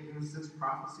Isaiah gives this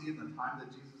prophecy and the time that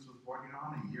Jesus was born? You know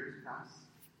how many years passed?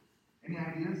 Any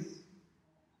ideas? It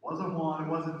wasn't one, it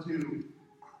wasn't two.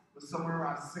 It was somewhere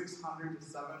around 600 to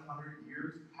 700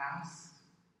 years passed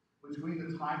between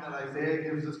the time that Isaiah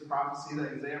gives this prophecy,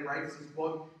 that Isaiah writes this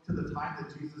book, to the time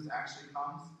that Jesus actually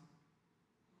comes.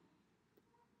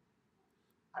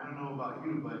 I don't know about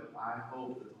you, but I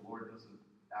hope that the Lord doesn't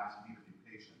ask me to be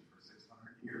patient for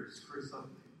 600 years for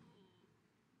something.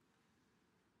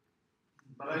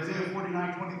 But Isaiah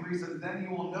 49:23 says, "Then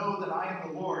you will know that I am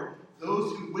the Lord.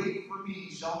 Those who wait for me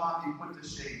shall not be put to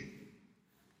shame."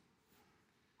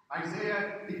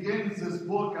 Isaiah begins this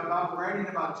book about writing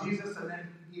about Jesus, and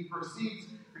then he proceeds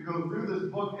to go through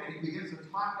this book, and he begins to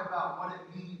talk about what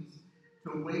it means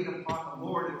to wait upon the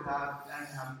Lord and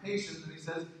have patience. And he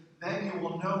says, "Then you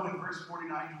will know," in verse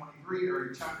 49:23, or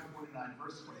in chapter 49,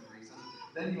 verse 23, he says,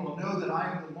 "Then you will know that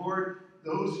I am the Lord.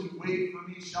 Those who wait for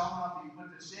me shall not be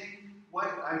put to shame." What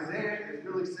Isaiah is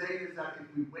really saying is that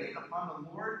if we wait upon the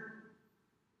Lord,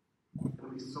 it'll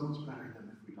be so much better than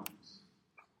if we don't.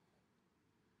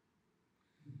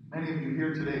 Many of you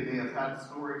here today may have had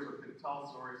stories or could tell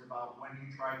stories about when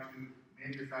you tried to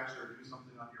manufacture or do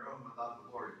something on your own without the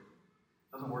Lord.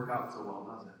 It doesn't work out so well,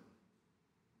 does it?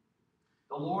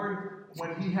 The Lord,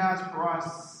 what He has for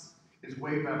us, is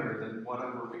way better than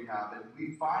whatever we have. And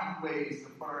we find ways to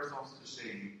put ourselves to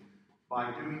shame by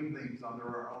doing things under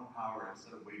our own power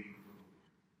instead of waiting for the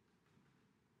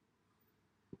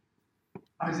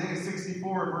Lord. Isaiah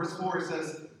 64, verse 4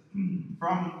 says,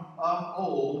 "From of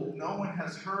old, no one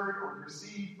has heard or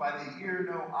perceived, by the ear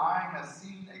no eye has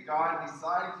seen a God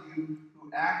besides you who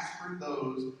acts for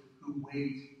those who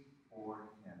wait for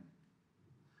Him."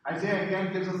 Isaiah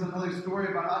again gives us another story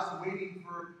about us waiting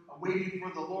for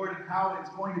the Lord and how it's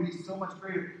going to be so much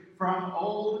greater. From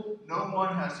old, no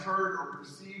one has heard or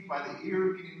perceived, by the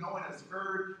ear, meaning no one has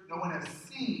heard, no one has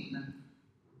seen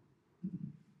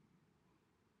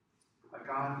a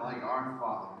God like our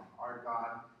Father, our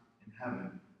God in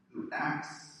heaven, who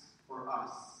acts for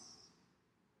us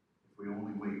if we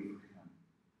only wait for Him.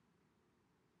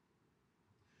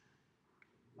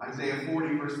 Isaiah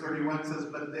 40, verse 31 says,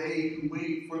 "But they who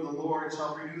wait for the Lord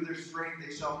shall renew their strength.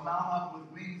 They shall mount up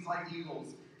with wings like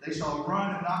eagles. They shall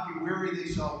run and not be weary.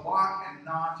 They shall walk and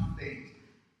not faint."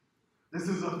 This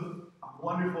is a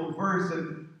wonderful verse,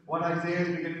 and what Isaiah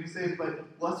is beginning to say is, but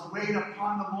let's wait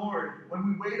upon the Lord. When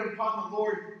we wait upon the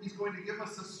Lord, He's going to give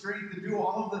us the strength to do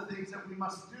all of the things that we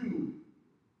must do.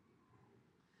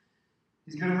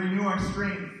 He's going to renew our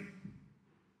strength.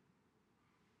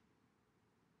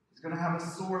 He's going to have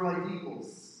us soar like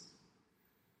eagles.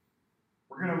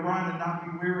 We're going to run and not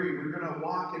be weary. We're going to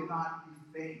walk and not be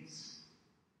faint.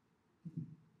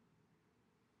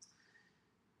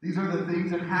 These are the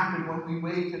things that happen when we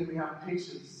wait and we have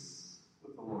patience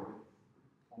with the Lord.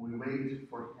 When we wait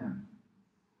for Him.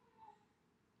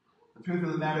 The truth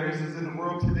of the matter is in the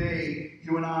world today,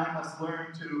 you and I must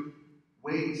learn to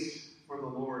wait for the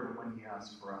Lord and what He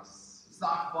has for us. It's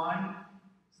not fun.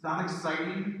 It's not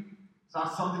exciting. It's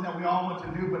not something that we all want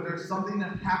to do, but there's something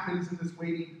that happens in this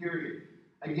waiting period.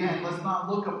 Again, let's not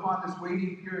look upon this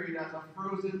waiting period as a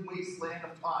frozen wasteland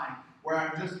of time where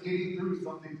I'm just getting through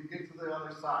something to get to the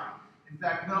other side. In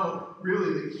fact, no,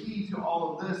 really the key to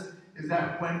all of this is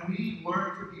that when we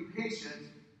learn to be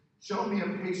patient, show me a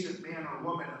patient man or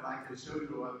woman, and I can show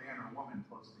you a man or woman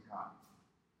close to God.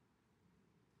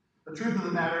 The truth of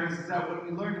the matter is that when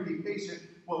we learn to be patient,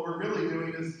 what we're really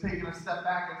doing is taking a step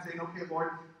back and saying, okay,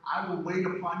 Lord, I will wait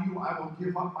upon you. I will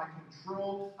give up my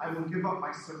control. I will give up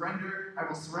my surrender. I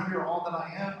will surrender all that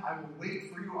I am. I will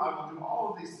wait for you. I will do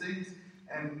all of these things,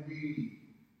 and we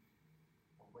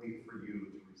will wait for you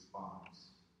to respond.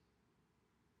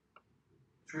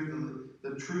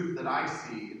 The truth that I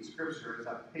see in Scripture is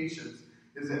that patience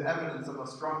is the evidence of a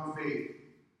strong faith,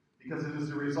 because it is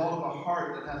the result of a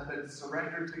heart that has been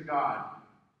surrendered to God.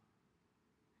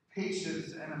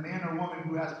 Patience, and a man or woman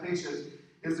who has patience,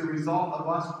 is the result of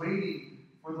us waiting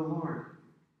for the Lord.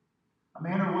 A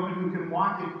man or woman who can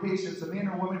walk in patience, a man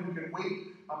or woman who can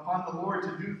wait upon the Lord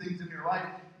to do things in your life,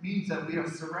 means that we have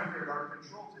surrendered our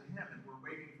control to Him and we're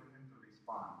waiting for Him to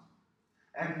respond.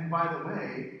 And by the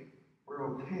way, we're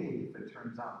okay if it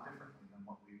turns out differently than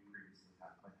what we previously had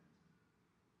planned.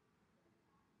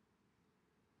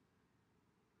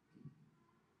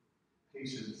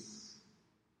 Patience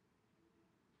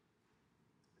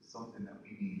is something that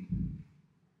we need.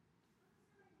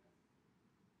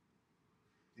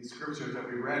 These scriptures that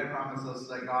we read promise us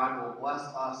that God will bless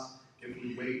us if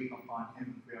we wait upon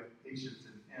Him, if we have patience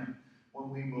in Him. When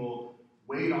we will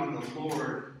wait on the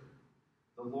Lord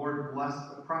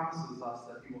promises us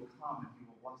that He will come and He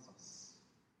will bless us.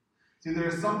 See, there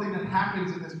is something that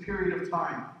happens in this period of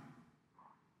time.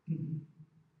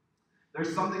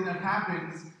 There's something that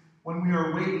happens when we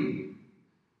are waiting.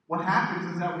 What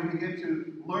happens is that we begin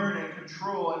to learn and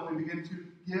control, and we begin to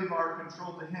give our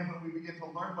control to Him, and we begin to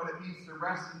learn what it means to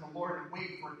rest in the Lord and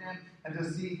wait for Him and to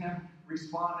see Him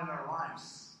respond in our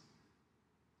lives.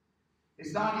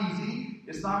 It's not easy,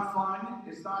 it's not fun,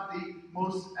 it's not the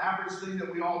most average thing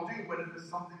that we all do, but it is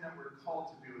something that we're called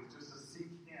to do. It's just to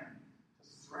seek Him, to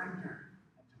surrender,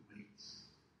 and to wait.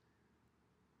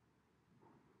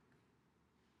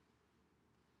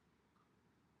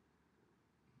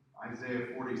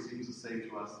 Isaiah 40 seems to say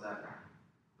to us that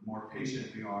the more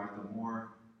patient we are, the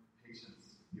more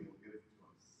patience He will give to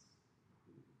us.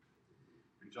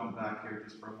 We jump back here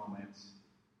just for a moment.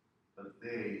 But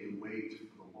they who wait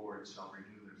for the Lord shall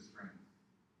renew their strength.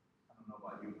 I don't know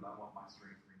about you, but I want my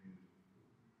strength renewed.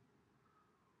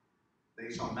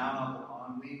 They shall mount up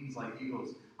on wings like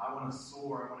eagles. I want to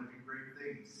soar. I want to do great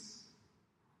things.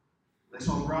 They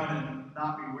shall run and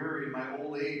not be weary. In my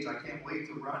old age, I can't wait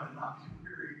to run and not be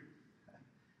weary.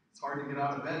 It's hard to get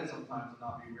out of bed sometimes and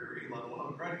not be weary, let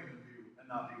alone running and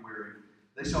not be weary.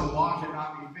 They shall walk and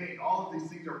not be faint. All of these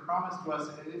things are promised to us,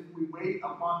 and if we wait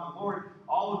upon the Lord,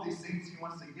 all of these things He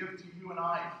wants to give to you and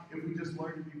I, if we just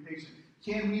learn to be patient.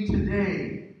 Can we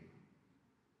today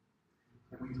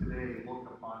look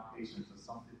upon patience as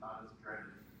something not as dreaded,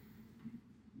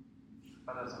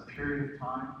 but as a period of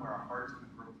time where our hearts can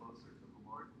grow closer to the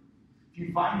Lord? If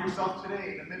you find yourself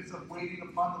today in the midst of waiting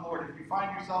upon the Lord, if you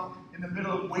find yourself in the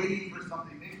middle of waiting for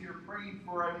something, maybe you're praying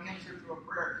for an answer to a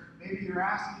prayer, maybe you're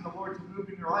asking the Lord to move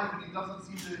in your life and He doesn't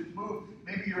seem to move,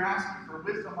 maybe you're asking for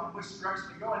wisdom on which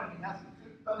direction to go and He hasn't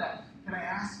done that. Can I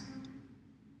ask you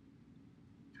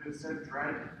to instead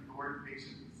dread the word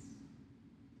patience,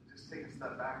 to just take a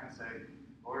step back and say,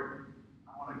 Lord,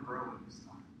 I want to grow in this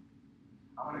time.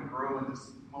 I want to grow in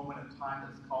this moment of time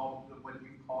that's called what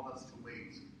You've called us to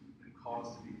wait and called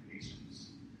us to be patient.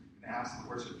 And ask the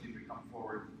worship team to come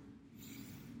forward.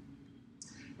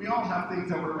 We all have things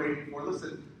that we're waiting for.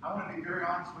 Listen, I want to be very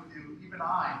honest with you. Even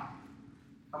I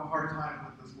have a hard time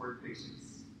with this word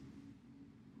patience.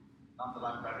 Not that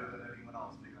I'm better than anyone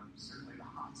else, because I'm certainly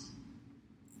not.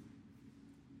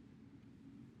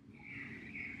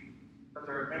 But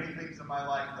there are many things in my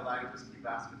life that I just keep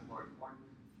asking the Lord, Lord,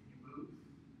 can You move?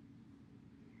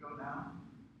 Can You go now?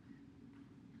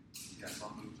 Yes,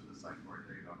 I'll move to the side, Lord.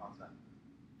 There you go. How's that?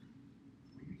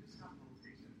 Will you just have a little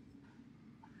patience?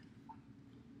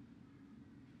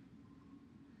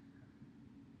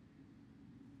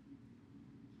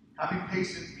 Having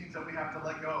patience means that we have to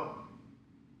let go.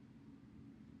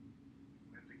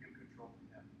 We have to give control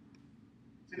to Him.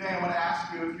 Today I want to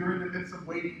ask you, if you're in the midst of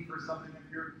waiting for something,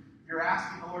 if you're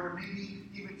asking the Lord, or maybe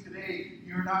even today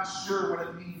you're not sure what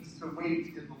it means to wait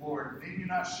in the Lord. Maybe you're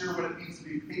not sure what it means to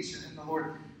be patient in the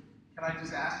Lord. Can I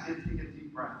just ask you to take a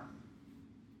deep breath?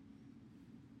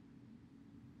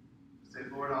 Say,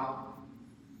 Lord, I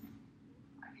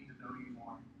need to know You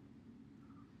more.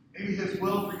 Maybe His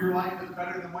will for your life is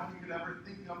better than what you could ever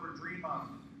think of or dream of.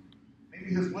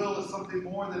 Maybe His will is something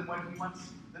more than what He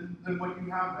wants, than what you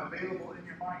have available in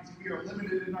your mind. See, we are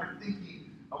limited in our thinking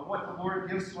of what the Lord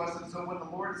gives to us. And so when the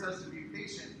Lord says to be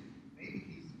patient, maybe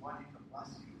He's wanting to bless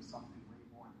you with something way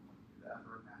more than what you could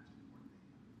ever imagine or think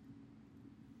of.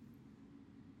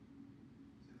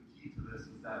 So the key to this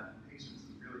is that patience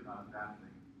is really not a bad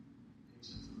thing.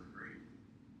 Patience is a great thing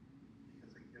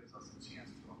because it gives us a chance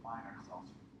to align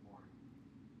ourselves with the Lord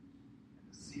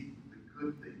and to seek the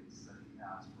good things that He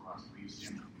has for us for each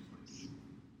day.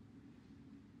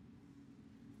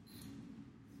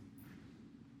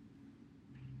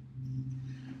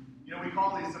 You know, we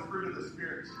call these the fruit of the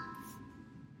Spirit.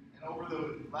 And over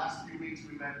the last few weeks,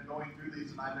 we've been going through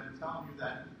these, and I've been telling you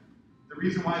that the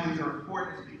reason why these are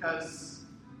important is because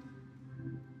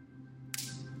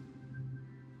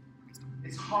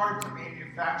it's hard to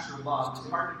manufacture love. It's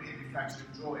hard to manufacture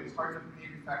joy. It's hard to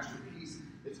manufacture peace.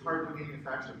 It's hard to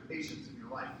manufacture patience in your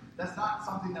life. That's not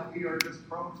something that we are just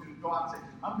prone to go out and say,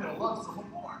 I'm going to love someone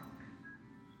more.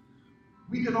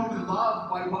 We can only love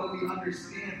by what we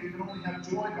understand. We can only have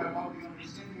joy by what we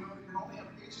understand. We can only have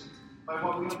patience by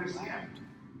what we understand.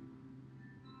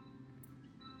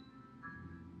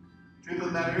 Truth of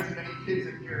the matter is, many kids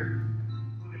in here,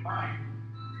 including mine,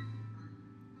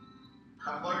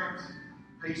 have learned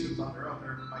patience on their own.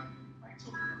 My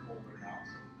children are older now,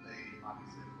 so they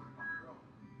obviously have learned on their own.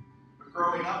 But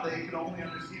growing up, they could only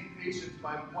understand patience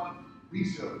by what we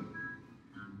showed.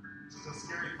 Which is a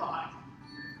scary thought.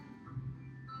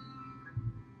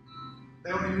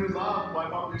 They only knew love by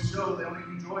what we show. They only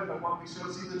knew joy by what we show.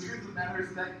 See, the truth of the matter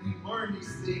is that you learn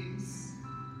these things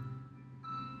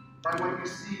by what you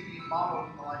see being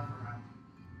modeled in the life around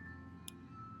you.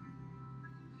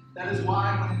 That is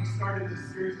why when we started this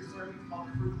series of sermons called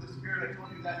The Fruit of the Spirit, I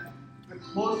told you that the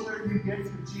closer you get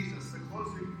to Jesus, the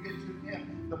closer you get to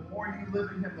Him, the more you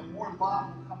live in Him, the more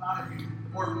love will come out of you, the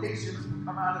more patience will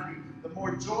come out of you, the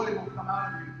more joy will come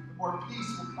out of you, the more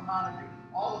peace will come out of you.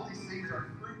 All of these things are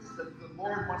fruits that the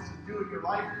Lord wants to do in your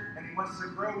life, and He wants to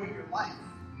grow in your life.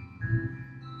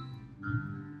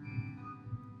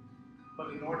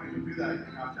 But in order to do that,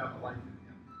 you have to have a life in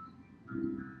Him.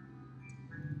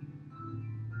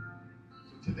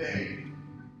 So today,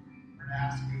 I'm going to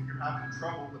ask you, if you're having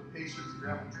trouble with patience, if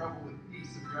you're having trouble with peace,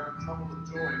 if you're having trouble with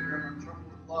joy, if you're having trouble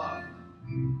with love,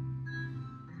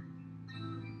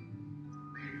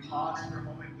 may you pause for a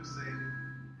moment and just say,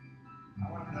 I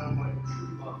want to know what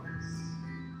true love is.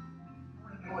 I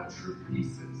want to know what true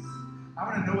peace is. I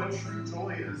want to know what true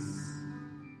joy is.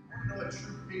 I want to know what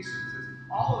true patience is.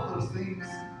 All of those things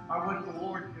are what the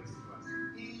Lord gives to us.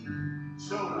 He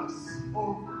showed us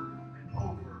over and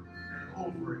over and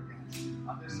over again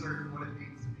on this earth what it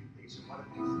means to be patient, what it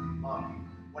means to be loving,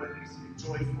 what it means to be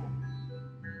joyful,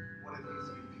 what it means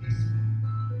to be peaceful.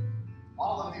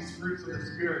 All of these fruits of the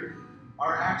Spirit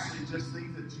are actually just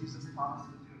things that Jesus taught us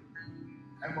to do.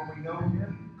 And when we know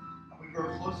Him, and we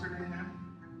grow closer to Him,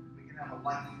 we can have a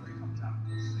life that comes out of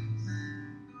those things.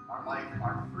 Our life,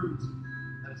 our fruit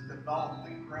that is developed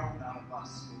and grown out of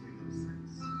us will be those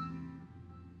things.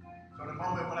 So in a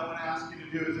moment, what I want to ask you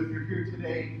to do is, if you're here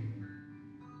today,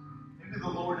 maybe the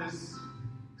Lord is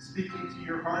speaking to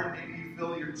your heart, maybe you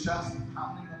feel your chest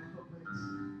pounding a little bit.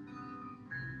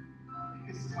 I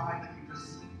think it's time that you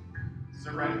just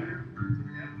surrender to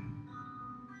Him,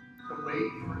 to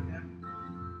wait for Him,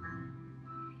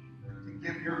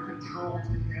 give your control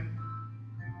to Him.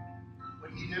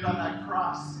 What He did on that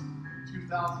cross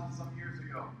 2,000 some years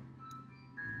ago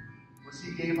was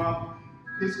He gave up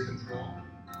His control.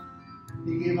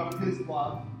 He gave up His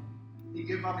love. He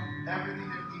gave up everything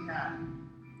that He had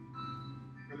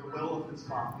for the will of His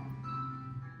Father.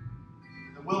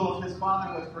 And the will of His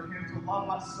Father was for Him to love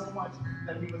us so much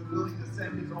that He was willing to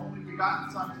send His only begotten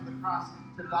Son to the cross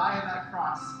to die on that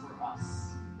cross for us.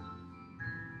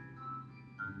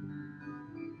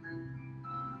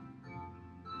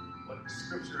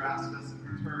 Scripture asks us in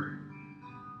return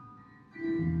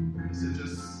is to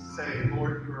just say,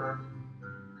 Lord,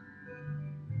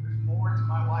 there's more to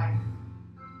my life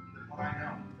than what I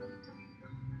know.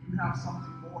 You have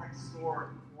something more in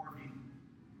store for me.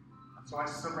 And so I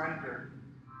surrender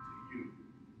to you.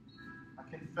 I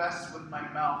confess with my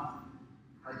mouth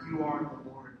that you are the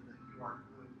Lord and that you are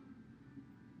good.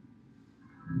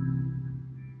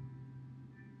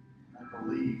 And I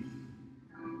believe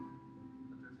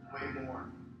way more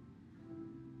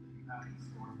that you have in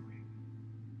store for me.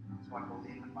 So I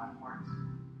believe in my heart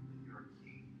that you're a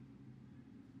king.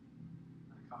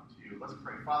 I come to you. Let's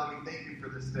pray. Father, we thank you for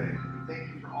this day. We thank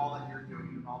you for all that you're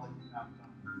doing and all that you have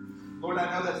done. Lord, I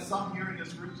know that some here in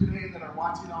this room today that are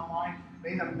watching online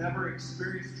may have never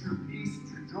experienced true peace,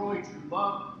 true joy, true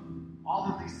love,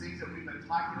 all of these things that we've been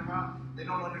talking about. They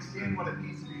don't understand what it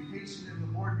means to be patient in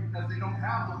the Lord because they don't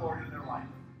have the Lord in their life.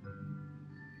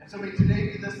 so may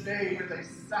today be this day where they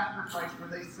sacrifice, where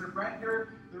they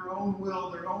surrender their own will,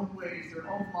 their own ways,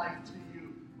 their own life to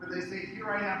you, where they say, here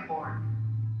I am, Lord.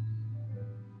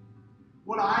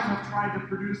 What I have tried to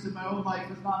produce in my own life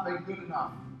has not been good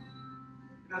enough.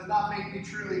 It has not made me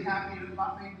truly happy. It has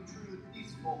not made me truly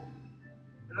peaceful.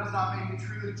 It has not made me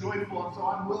truly joyful. And so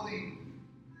I'm willing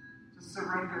to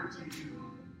surrender to you.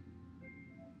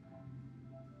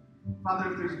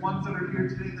 Father, if there's ones that are here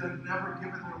today that have never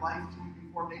given their life to you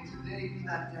before, may today be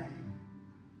that day.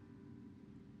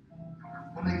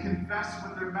 When they confess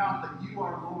with their mouth that you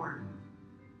are Lord,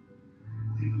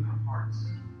 and believe in their hearts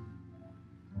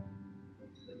that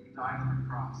you died on the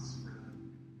cross for them.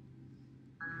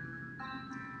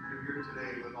 We're here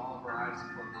today with all of our eyes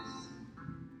closed.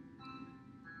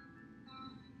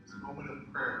 This moment of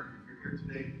prayer, if you're here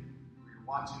today, or you're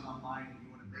watching online and you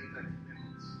want to make that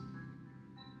commitment,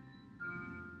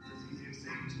 it's easy to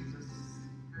say, Jesus,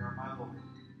 you are my Lord,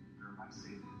 you are my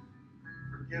Savior.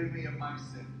 Forgive me of my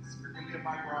sins. Forgive me of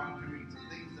my wrongdoings and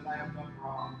things that I have done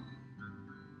wrong.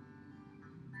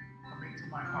 Come into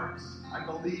my heart. I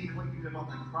believe what you did on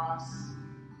the cross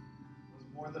was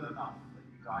more than enough, that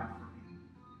you died for me.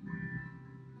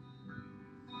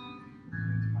 Come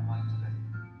into my life today.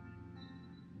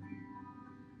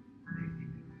 Make me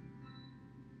new.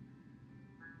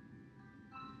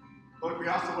 Lord, we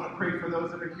also want to pray for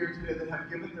those that are here today that have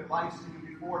given their lives to you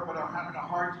before but are having a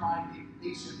hard time being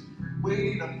patient,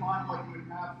 waiting upon what you would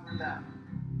have for them.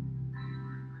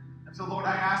 And so, Lord,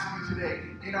 I ask you today,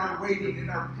 in our waiting, in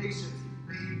our patience,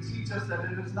 may you teach us that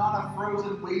it is not a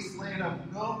frozen wasteland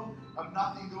of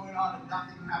nothing going on and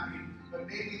nothing happening, but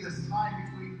maybe this time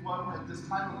this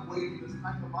time of waiting, this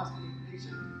time of us being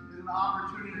patient, is an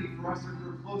opportunity for us to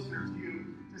grow closer to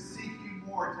you, to seek you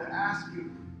more, to ask you to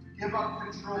give up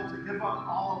control, to give up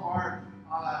all of our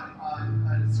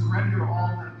surrender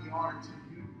all that we are to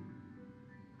you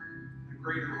in a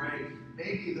greater way.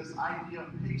 Maybe this idea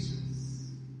of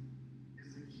patience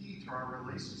is the key to our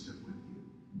relationship with you.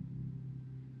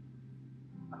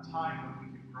 A time when we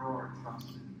can grow our trust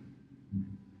in you.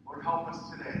 Lord, help us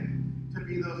today to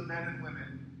be those men and women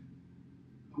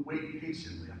who wait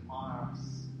patiently upon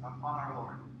our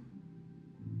Lord.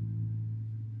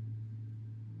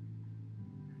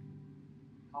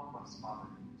 Help us, Father,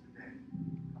 today,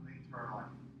 coming into our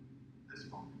life, this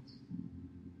moment.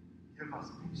 Give us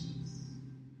patience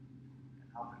and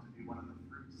help it to be one of the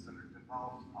fruits that are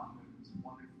developed under this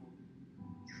wonderful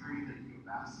tree that you have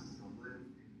asked us to live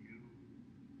in you.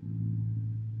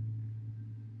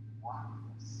 Walk with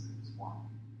us in this walk.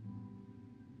 In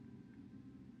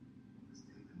this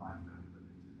daily life that we live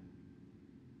in today.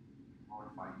 We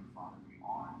glorify you, Father. We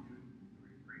honor you and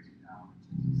we praise you now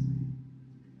in Jesus' name.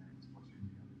 Amen. Let's worship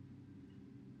together.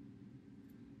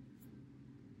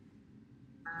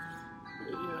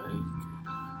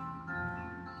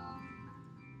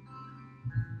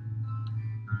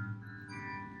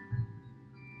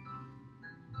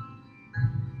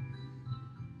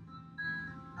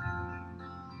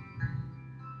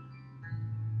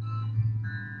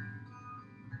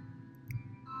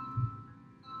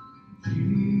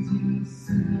 Jesus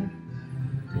said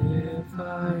that if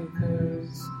I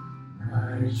thirst,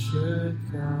 I should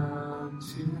come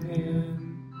to him.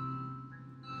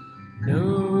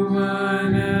 No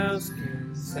one else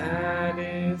can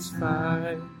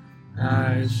satisfy,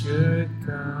 I should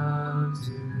come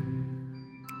to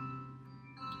him.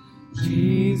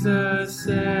 Jesus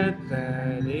said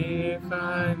that if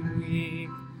I'm weak,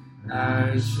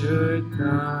 I should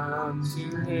come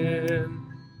to him.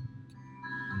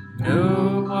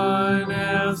 No one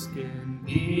else can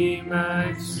be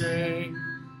my strength,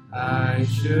 I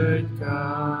should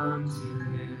come to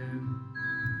him.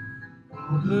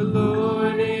 Oh, the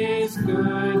Lord is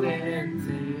good and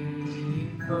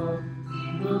faithful,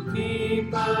 he will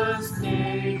keep us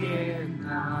day and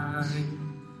night.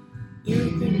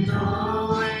 You can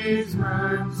always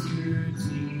run to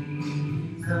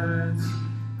Jesus,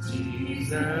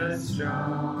 Jesus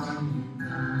strong and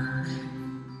kind.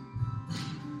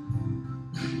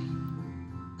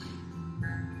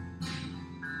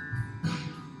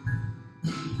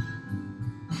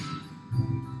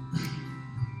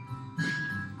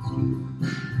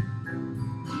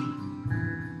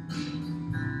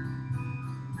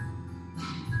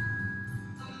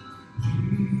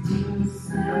 Jesus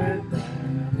said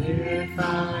that if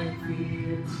I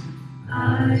fear,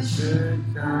 I should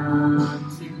come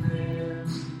to him.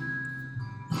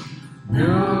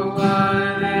 No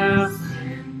one else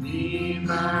can be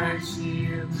my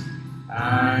shield,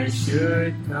 I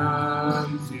should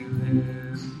come to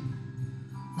him.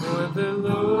 For the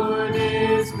Lord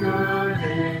is good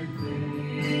and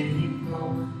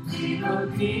faithful,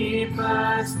 keep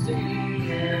us day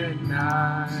and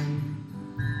night.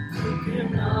 We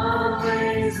can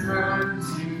always run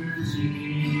to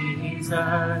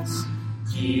Jesus,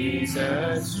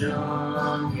 Jesus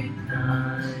strong and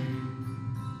kind.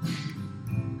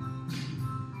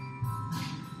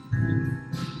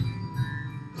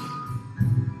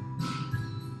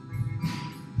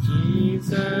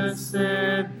 Jesus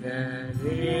said that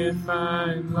if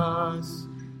I'm lost,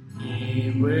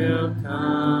 He will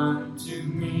come to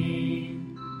me,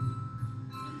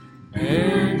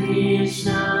 and He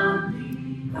shall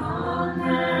be on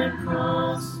that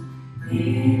cross.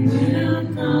 He will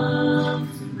come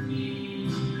to me.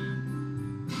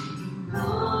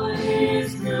 Lord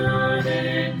is good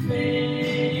and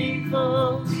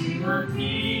faithful. He will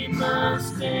keep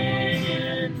us day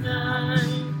and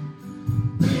night.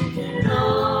 We can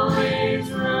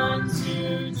always run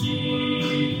to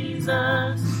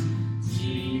Jesus,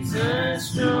 Jesus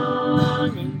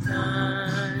strong and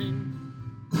kind.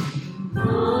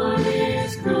 Lord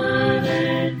is good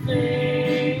and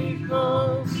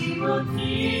faithful. He will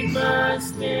keep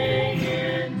us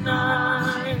day and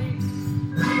night.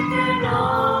 We can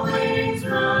always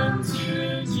run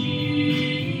to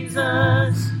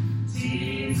Jesus,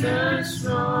 Jesus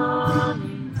strong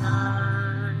and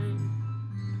kind.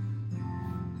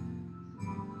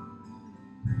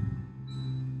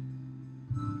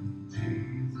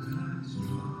 Jesus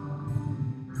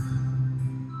strong.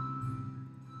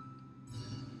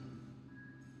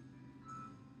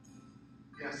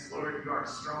 Yes, Lord, you are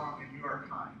strong and you are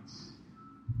kind.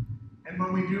 And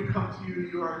when we do come to you,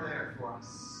 you are there for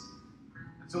us.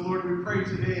 And so, Lord, we pray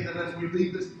today that as we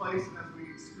leave this place and as we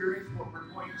experience what we're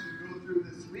going to go through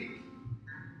this week,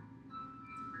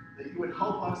 that you would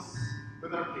help us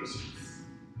with our patience.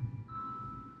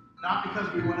 Not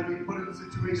because we want to be put in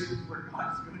situations where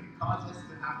God is going to cause us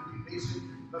to have to be patient,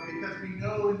 but because we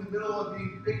know in the middle of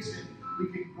being patient, we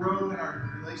can grow in our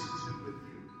relationship with you.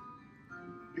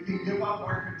 We can give up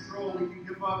our control. We can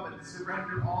give up and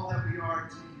surrender all that we are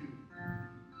to you.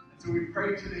 And so we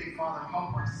pray today, Father,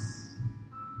 help us.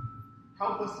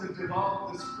 Help us to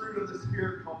develop this fruit of the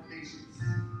Spirit called patience.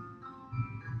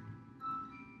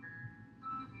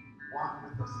 Walk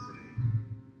with us today.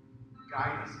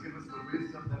 Guide us. Give us the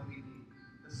wisdom that we need,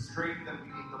 the strength that we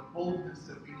need, the boldness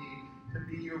that we need to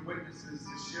be your witnesses,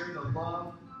 to share the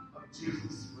love of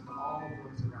Jesus with all of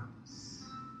those around us.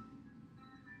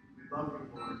 We love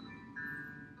you, Lord.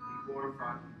 We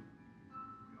glorify you.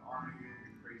 We honor you and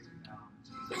we praise you now.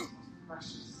 In Jesus' most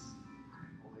precious